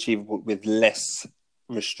growth may be achievable with less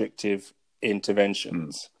restrictive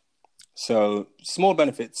interventions. So small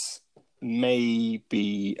benefits may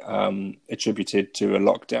be attributed to a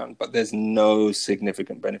lockdown, but there's no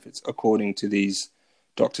significant benefits, according to these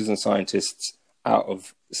doctors and scientists out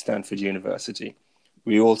of Stanford University.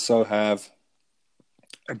 We also have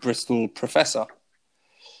a Bristol professor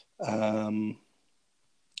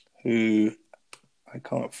who, I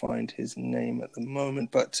can't find his name at the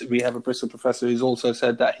moment, but we have a Bristol professor who's also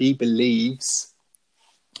said that he believes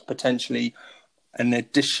potentially an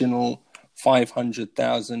additional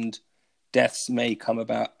 500,000 deaths may come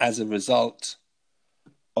about as a result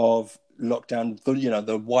of lockdown,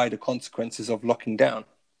 the wider consequences of locking down.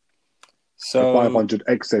 So 500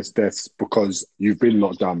 excess deaths because you've been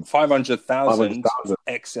locked down. 500,000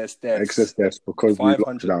 excess deaths. Excess deaths because we've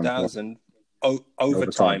locked down. 500,000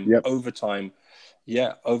 overtime. Yep.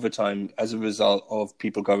 Overtime as a result of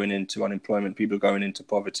people going into unemployment, people going into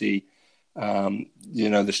poverty,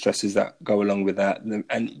 the stresses that go along with that, and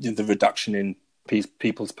the reduction in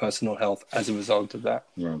people's personal health as a result of that.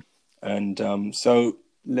 Yeah. And so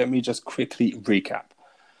let me just quickly recap.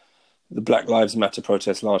 The Black Lives Matter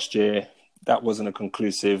protest last year, that wasn't a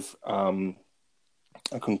conclusive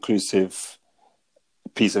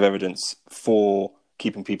piece of evidence for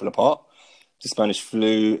keeping people apart. The Spanish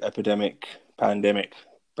flu pandemic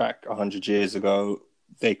back 100 years ago,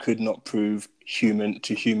 they could not prove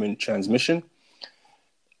human-to-human transmission.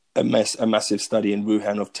 A massive study in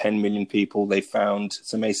Wuhan of 10 million people, they found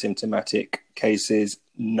some asymptomatic cases.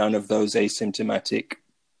 None of those asymptomatic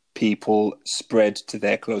people spread to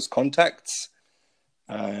their close contacts.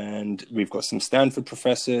 And we've got some Stanford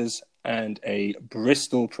professors and a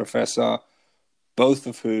Bristol professor, both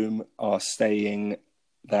of whom are saying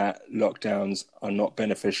that lockdowns are not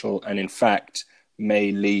beneficial and in fact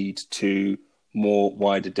may lead to more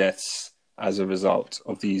wider deaths as a result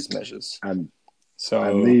of these measures. And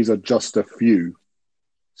these are just a few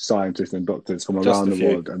scientists and doctors from around the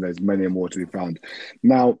world, and there's many more to be found.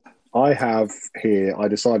 Now, I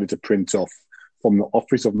decided to print off from the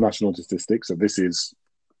Office of National Statistics, so this is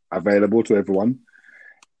available to everyone.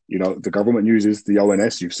 The government uses the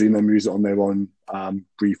ONS. You've seen them use it on their own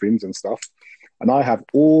briefings and stuff. And I have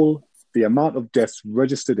all the amount of deaths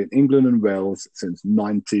registered in England and Wales since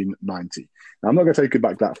 1990. Now, I'm not going to take it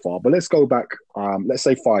back that far, but let's go back, let's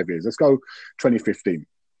say 5 years. Let's go 2015.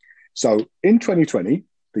 So in 2020,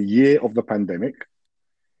 the year of the pandemic,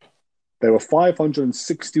 there were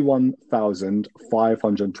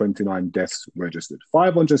 561,529 deaths registered.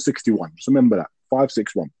 561. Just remember that.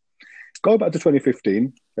 561. Go back to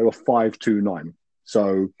 2015, there were 529.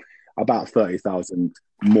 So about 30,000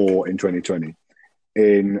 more in 2020.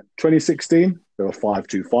 In 2016, there were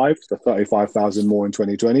 525, so 35,000 more in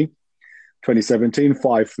 2020. 2017,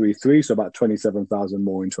 533, so about 27,000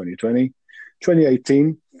 more in 2020.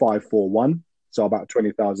 2018, 541, so about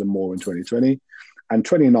 20,000 more in 2020. And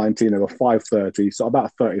 2019, there were 530, so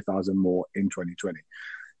about 30,000 more in 2020.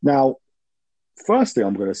 Now, first thing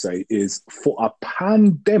I'm going to say is for a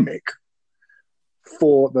pandemic,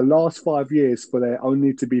 for the last 5 years, for there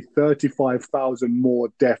only to be 35,000 more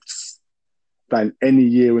deaths than any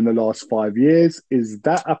year in the last 5 years, is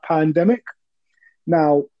that a pandemic?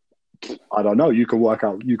 Now, I don't know. You can work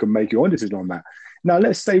out, you can make your own decision on that. Now,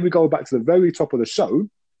 let's say we go back to the very top of the show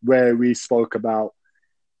where we spoke about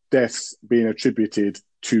deaths being attributed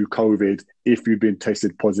to COVID if you've been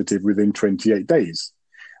tested positive within 28 days.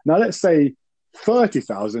 Now, let's say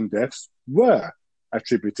 30,000 deaths were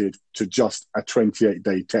attributed to just a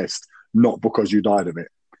 28-day test, not because you died of it.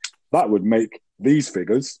 That would make these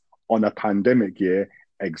figures on a pandemic year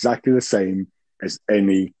exactly the same as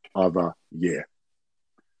any other year.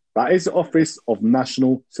 That is the Office of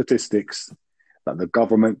National Statistics that the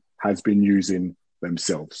government has been using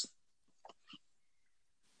themselves.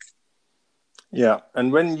 Yeah,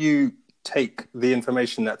 and when you take the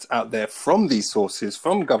information that's out there from these sources,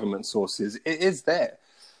 from government sources, it is there.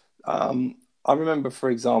 I remember,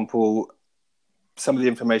 for example, some of the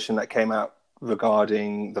information that came out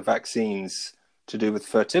regarding the vaccines to do with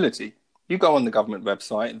fertility. You go on the government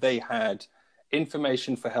website, they had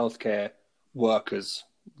information for healthcare workers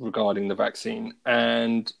regarding the vaccine.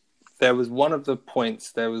 And there was one of the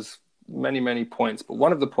points, there was many points, but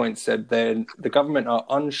one of the points said then the government are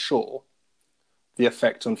unsure the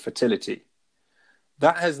effect on fertility.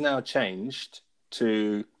 That has now changed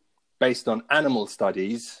to, based on animal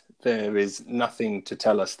studies, there is nothing to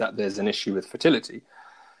tell us that there's an issue with fertility.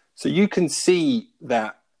 So you can see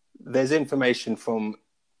that there's information from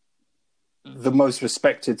the most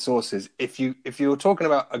respected sources. If you're talking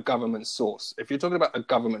about a government source, if you're talking about a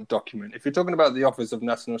government document, if you're talking about the Office of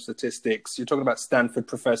National Statistics, you're talking about Stanford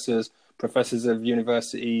professors of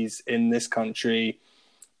universities in this country,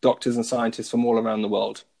 doctors and scientists from all around the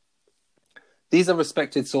world. These are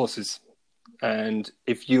respected sources. And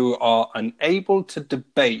if you are unable to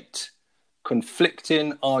debate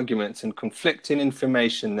conflicting arguments and conflicting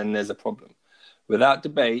information, then there's a problem. Without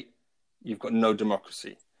debate, you've got no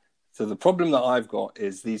democracy. So the problem that I've got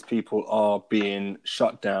is these people are being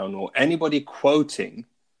shut down, or anybody quoting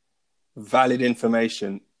valid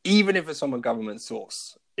information, even if it's from a government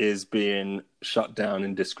source, is being shut down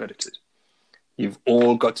and discredited. You've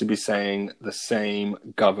all got to be saying the same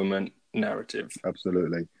government narrative.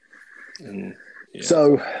 Absolutely. And, yeah.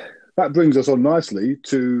 So that brings us on nicely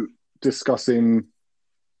to discussing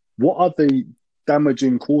what are the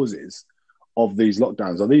damaging causes of these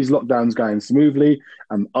lockdowns. Are these lockdowns going smoothly?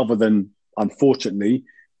 And other than, unfortunately,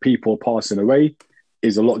 people passing away,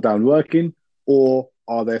 is a lockdown working? Or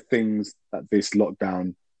are there things that this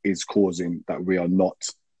lockdown is causing that we are not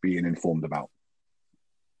being informed about?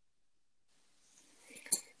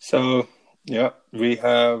 So, yeah, we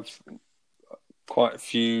have quite a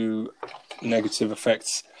few negative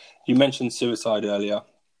effects. You mentioned suicide earlier.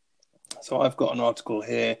 So I've got an article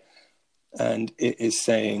here, and it is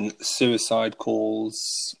saying suicide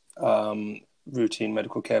calls, routine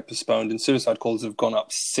medical care postponed, and suicide calls have gone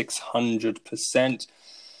up 600%.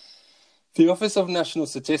 The Office of National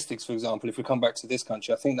Statistics, for example, if we come back to this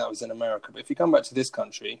country, I think that was in America, but if you come back to this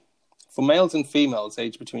country, for males and females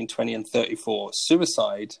aged between 20 and 34,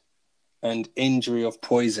 suicide and injury of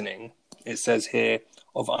poisoning, it says here,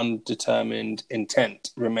 of undetermined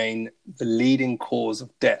intent, remain the leading cause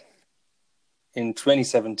of death in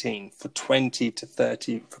 2017 for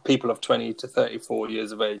people of 20 to 34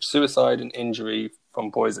 years of age. Suicide and injury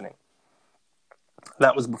from poisoning.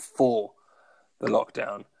 That was before the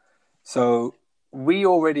lockdown. So we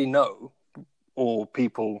already know, or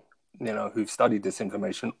people, who've studied this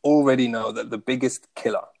information already know, that the biggest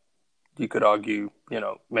killer, you could argue,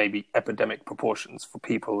 maybe epidemic proportions for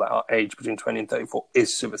people that are aged between 20 and 34,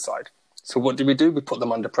 is suicide. So what do? We put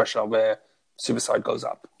them under pressure where suicide goes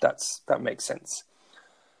up. That makes sense.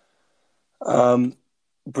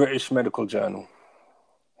 British Medical Journal.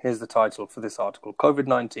 Here's the title for this article.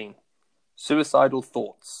 COVID-19. Suicidal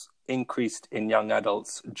thoughts increased in young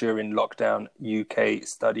adults during lockdown, UK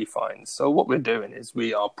study finds. So what we're doing is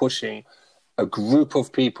we are pushing a group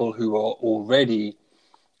of people who are already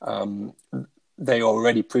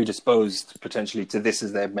predisposed potentially to this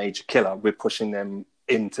as their major killer. We're pushing them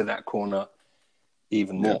into that corner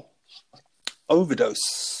even more.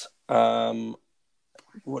 Overdose.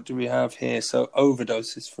 What do we have here? So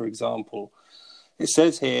overdoses, for example. It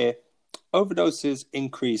says here, overdoses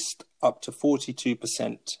increased up to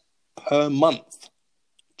 42% per month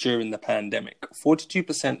during the pandemic.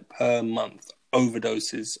 42% per month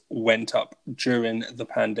overdoses went up during the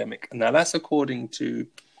pandemic. Now that's according to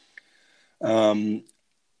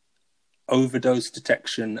overdose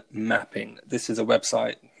detection mapping. This is a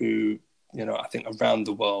website who, I think around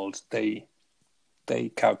the world, they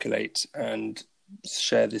calculate and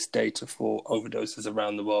share this data for overdoses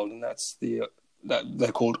around the world, and that's that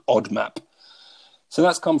they're called ODMAP. So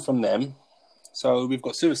that's come from them. So we've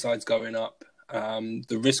got suicides going up,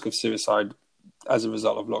 the risk of suicide as a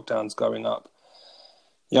result of lockdowns going up.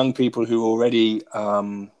 Young people who already,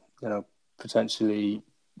 potentially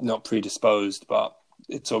not predisposed, but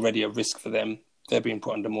it's already a risk for them. They're being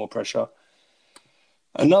put under more pressure.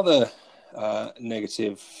 Another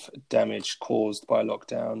negative damage caused by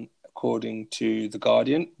lockdown, according to The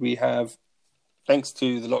Guardian, we have, thanks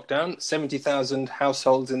to the lockdown, 70,000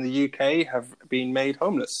 households in the UK have been made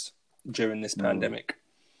homeless during this pandemic.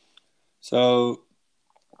 So,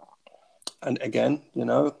 and again,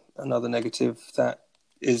 another negative that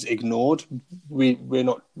is ignored. We're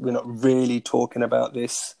not really talking about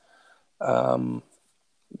this, as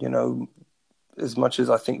much as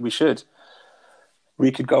I think we should.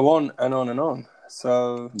 We could go on and on and on.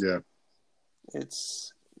 So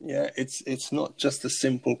it's not just a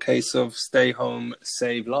simple case of stay home,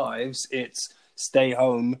 save lives. It's stay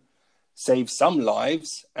home, save some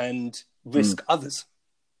lives, and risk others.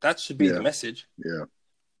 That should be the message.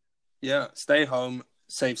 Yeah. Stay home,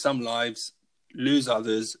 save some lives, lose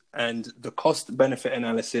others, and the cost-benefit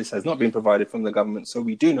analysis has not been provided from the government, so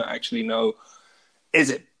we do not actually know, is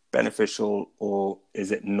it beneficial or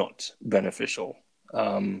is it not beneficial?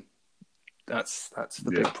 That's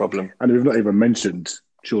the big problem. And we've not even mentioned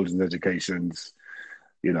children's educations,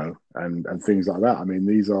 and things like that. I mean,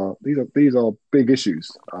 these are big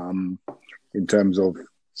issues in terms of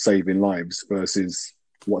saving lives versus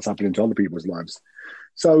what's happening to other people's lives.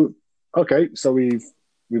 So, okay, so we've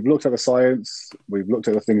looked at the science, we've looked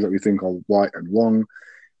at the things that we think are right and wrong.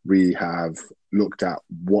 We have looked at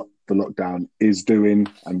what the lockdown is doing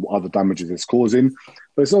and what other damages it's causing.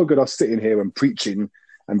 But it's no good us sitting here and preaching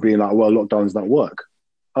and being like, well, lockdowns don't work.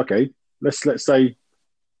 Okay, let's say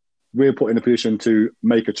we're put in a position to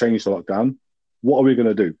make a change to lockdown. What are we going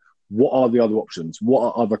to do? What are the other options? What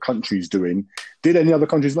are other countries doing? Did any other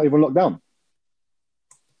countries not even lock down?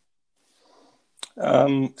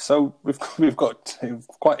 So we've got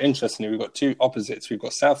quite interestingly, we've got two opposites. We've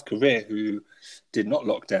got South Korea, who did not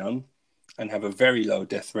lock down and have a very low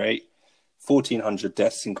death rate, 1,400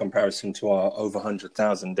 deaths in comparison to our over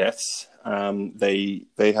 100,000 deaths. They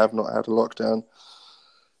have not had a lockdown.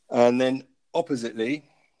 And then oppositely,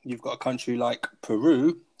 you've got a country like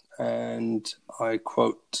Peru, and I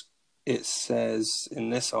quote, it says in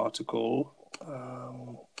this article,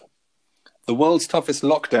 the world's toughest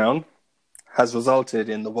lockdown has resulted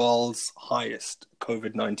in the world's highest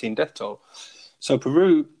COVID-19 death toll. So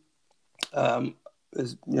Peru,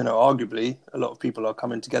 is, arguably, a lot of people are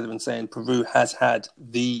coming together and saying Peru has had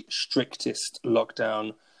the strictest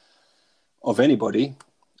lockdown of anybody,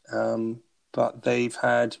 but they've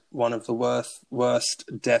had one of the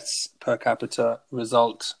worst deaths per capita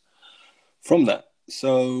result from that.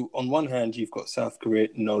 So on one hand, you've got South Korea,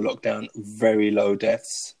 no lockdown, very low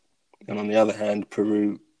deaths. And on the other hand,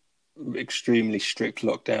 Peru, extremely strict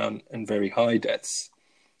lockdown and very high deaths.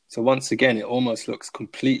 So once again, it almost looks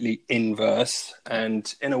completely inverse.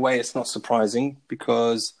 And in a way, it's not surprising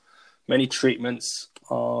because many treatments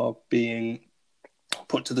are being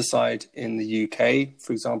put to the side in the UK.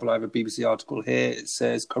 For example, I have a BBC article here. It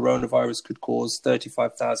says coronavirus could cause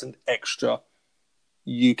 35,000 extra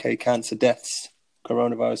UK cancer deaths.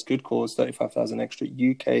 Coronavirus could cause 35,000 extra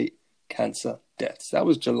UK cancer deaths. That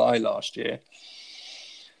was July last year.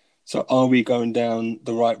 So are we going down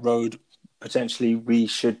the right road? Potentially, we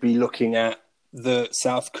should be looking at the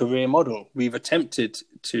South Korea model. We've attempted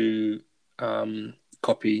to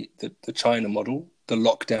copy the China model, the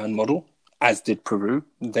lockdown model, as did Peru.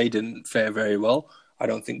 They didn't fare very well. I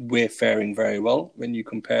don't think we're faring very well when you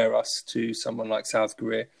compare us to someone like South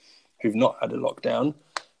Korea, who've not had a lockdown,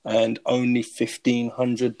 and only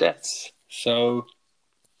 1,500 deaths. So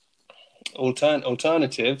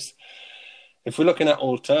alternatives, if we're looking at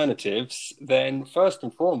alternatives, then first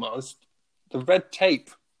and foremost, the red tape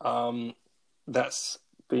that's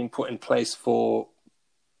being put in place for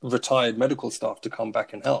retired medical staff to come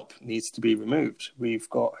back and help needs to be removed. We've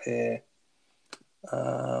got here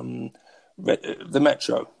the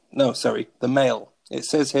Mail. It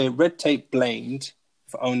says here, red tape blamed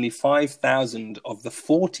for only 5,000 of the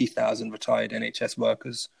 40,000 retired NHS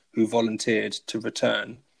workers who volunteered to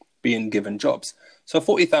return being given jobs. So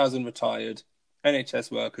 40,000 retired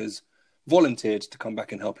NHS workers volunteered to come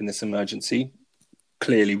back and help in this emergency.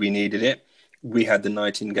 Clearly we needed it. We had the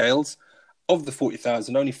Nightingales. Of the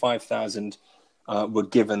 40,000, only 5,000 were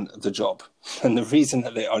given the job. And the reason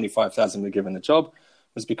that only 5,000 were given the job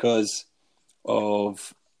was because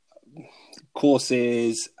of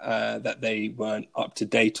courses that they weren't up to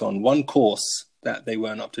date on. One course that they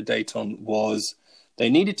weren't up to date on was they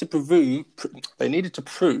needed to prove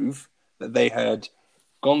that they had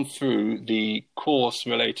gone through the course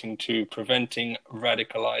relating to preventing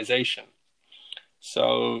radicalization.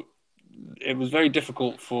 So it was very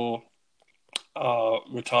difficult for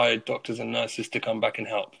retired doctors and nurses to come back and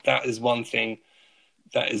help. That is one thing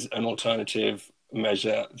that is an alternative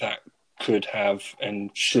measure that could have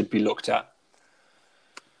and should be looked at.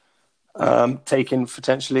 Taking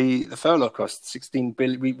potentially the furlough costs, 16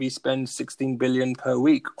 billion. We spend 16 billion per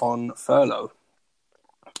week on furlough,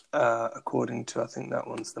 according to, I think that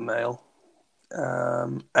one's the Mail.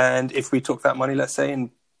 And if we took that money, let's say, and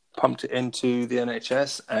pumped it into the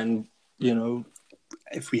NHS, and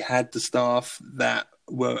if we had the staff that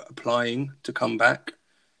were applying to come back,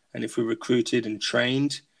 and if we recruited and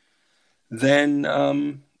trained, then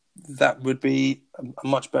that would be a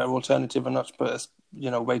much better alternative, a much better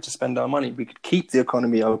way to spend our money. We could keep the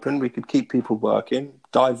economy open, we could keep people working,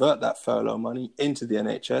 divert that furlough money into the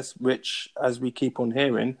NHS, which, as we keep on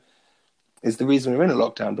hearing, is the reason we're in a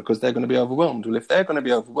lockdown, because they're going to be overwhelmed. Well, if they're going to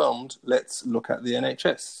be overwhelmed, let's look at the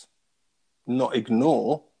NHS. Not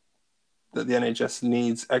ignore that the NHS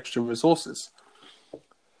needs extra resources.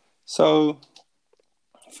 So,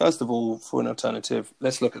 first of all, for an alternative,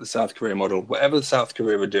 let's look at the South Korea model. Whatever South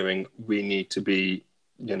Korea are doing, we need to be,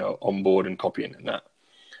 on board and copying in that.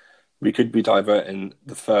 We could be diverting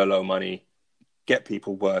the furlough money, get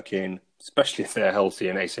people working, especially if they're healthy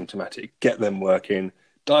and asymptomatic, get them working,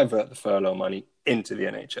 divert the furlough money into the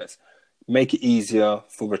NHS. Make it easier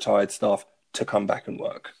for retired staff to come back and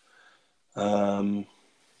work.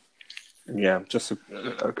 Just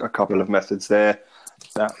a couple of methods there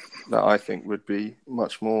that I think would be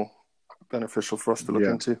much more beneficial for us to look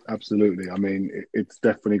into. Absolutely. I mean, it's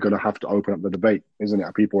definitely going to have to open up the debate, isn't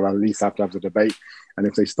it? People at least have to have the debate. And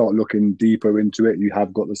if they start looking deeper into it, you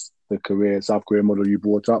have got the South Korea model you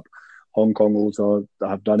brought up. Hong Kong also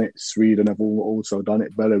have done it. Sweden have also done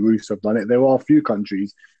it. Belarus have done it. There are a few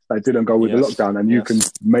countries that didn't go with the lockdown, and you can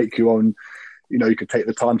make your own. You can take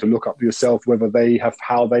the time to look up yourself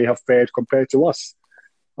how they have fared compared to us.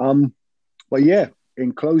 But yeah,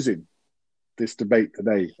 in closing this debate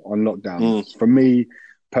today on lockdown, for me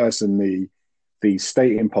personally, these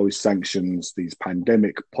state-imposed sanctions, these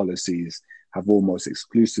pandemic policies have almost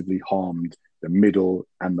exclusively harmed the middle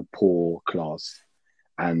and the poor class.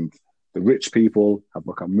 And the rich people have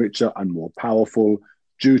become richer and more powerful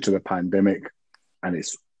due to the pandemic, and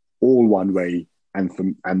it's all one way.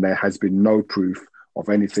 And there has been no proof of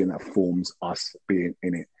anything that forms us being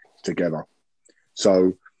in it together.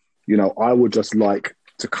 So, I would just like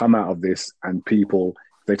to come out of this, and people,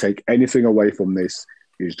 if they take anything away from this,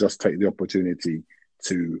 is just take the opportunity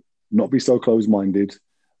to not be so close-minded,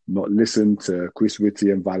 not listen to Chris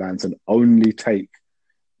Whitty and Valance, and only take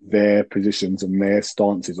their positions and their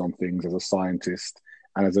stances on things as a scientist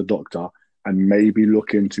and as a doctor, and maybe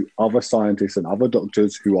look into other scientists and other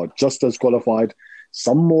doctors who are just as qualified,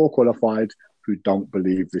 some more qualified, who don't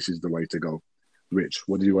believe this is the way to go. Rich,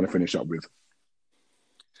 what do you want to finish up with?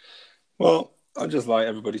 Well, I'd just like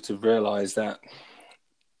everybody to realise that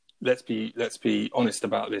let's be honest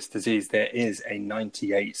about this disease. There is a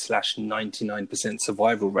 98/99%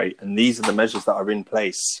 survival rate, and these are the measures that are in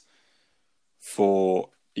place for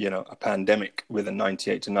a pandemic with a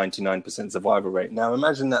 98 to 99% survival rate. Now,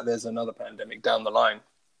 imagine that there's another pandemic down the line,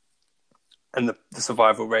 and the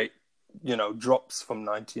survival rate, drops from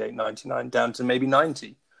 98, 99 down to maybe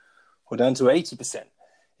 90 or down to 80%.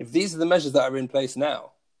 If these are the measures that are in place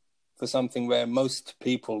now for something where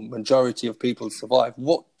majority of people survive,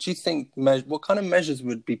 what do you think, what kind of measures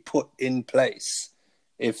would be put in place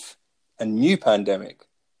if a new pandemic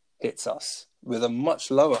hits us with a much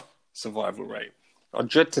lower survival rate? I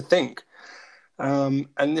dread to think. And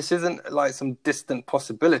this isn't like some distant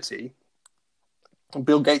possibility.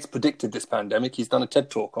 Bill Gates predicted this pandemic. He's done a TED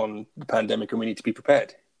talk on the pandemic, and we need to be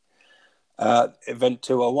prepared. Event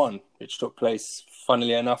 201, which took place,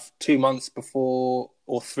 funnily enough, 2 months before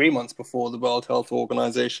or 3 months before the World Health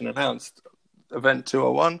Organization announced Event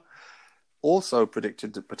 201, also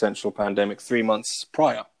predicted the potential pandemic 3 months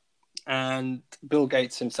prior. And Bill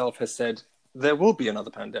Gates himself has said there will be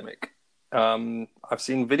another pandemic. I've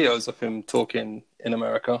seen videos of him talking in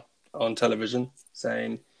America on television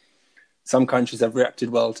saying some countries have reacted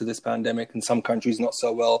well to this pandemic and some countries not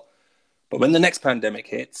so well. But when the next pandemic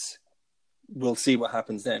hits, we'll see what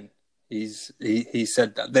happens then. He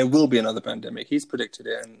said that there will be another pandemic. He's predicted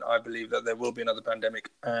it, and I believe that there will be another pandemic.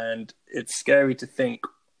 And it's scary to think,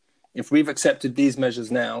 if we've accepted these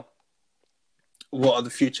measures now, what are the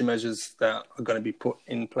future measures that are going to be put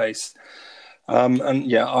in place?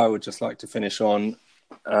 I would just like to finish on,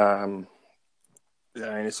 and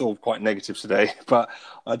it's all quite negative today, but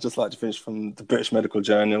I'd just like to finish from the British Medical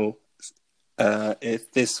Journal.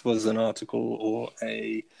 If this was an article or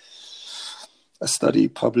a study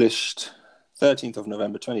published 13th of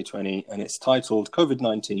November 2020, and it's titled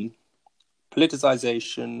COVID-19,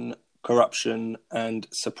 Politicization, Corruption and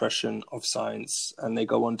Suppression of Science. And they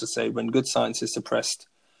go on to say, when good science is suppressed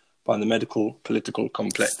by the medical political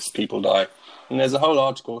complex, people die. And there's a whole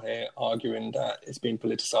article here arguing that it's been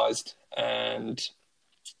politicized, and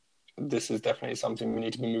this is definitely something we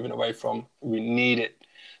need to be moving away from. We need it.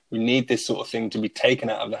 We need this sort of thing to be taken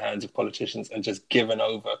out of the hands of politicians and just given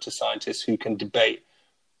over to scientists who can debate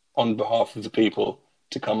on behalf of the people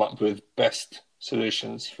to come up with best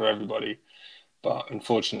solutions for everybody. But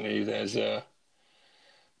unfortunately, there's a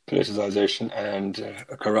politicization and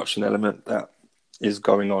a corruption element that is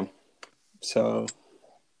going on. So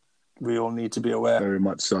we all need to be aware. Very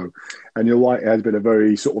much so. And you're right, it has been a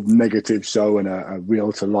very sort of negative show and a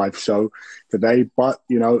real-to-life show today. But,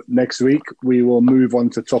 next week we will move on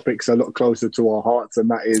to topics a lot closer to our hearts, and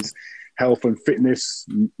that is health and fitness,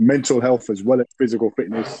 mental health as well as physical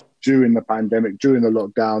fitness during the pandemic, during the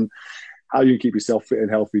lockdown. how you keep yourself fit and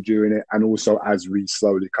healthy during it, and also as we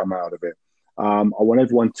slowly come out of it. I want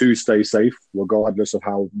everyone to stay safe, regardless of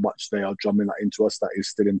how much they are drumming that into us. That is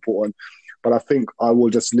still important. But I think I will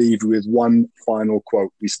just leave with one final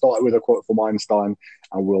quote. We started with a quote from Einstein,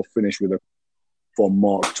 and we'll finish with a from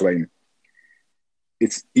Mark Twain.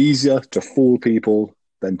 It's easier to fool people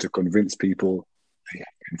than to convince people they have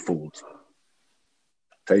been fooled.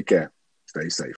 Take care. Stay safe.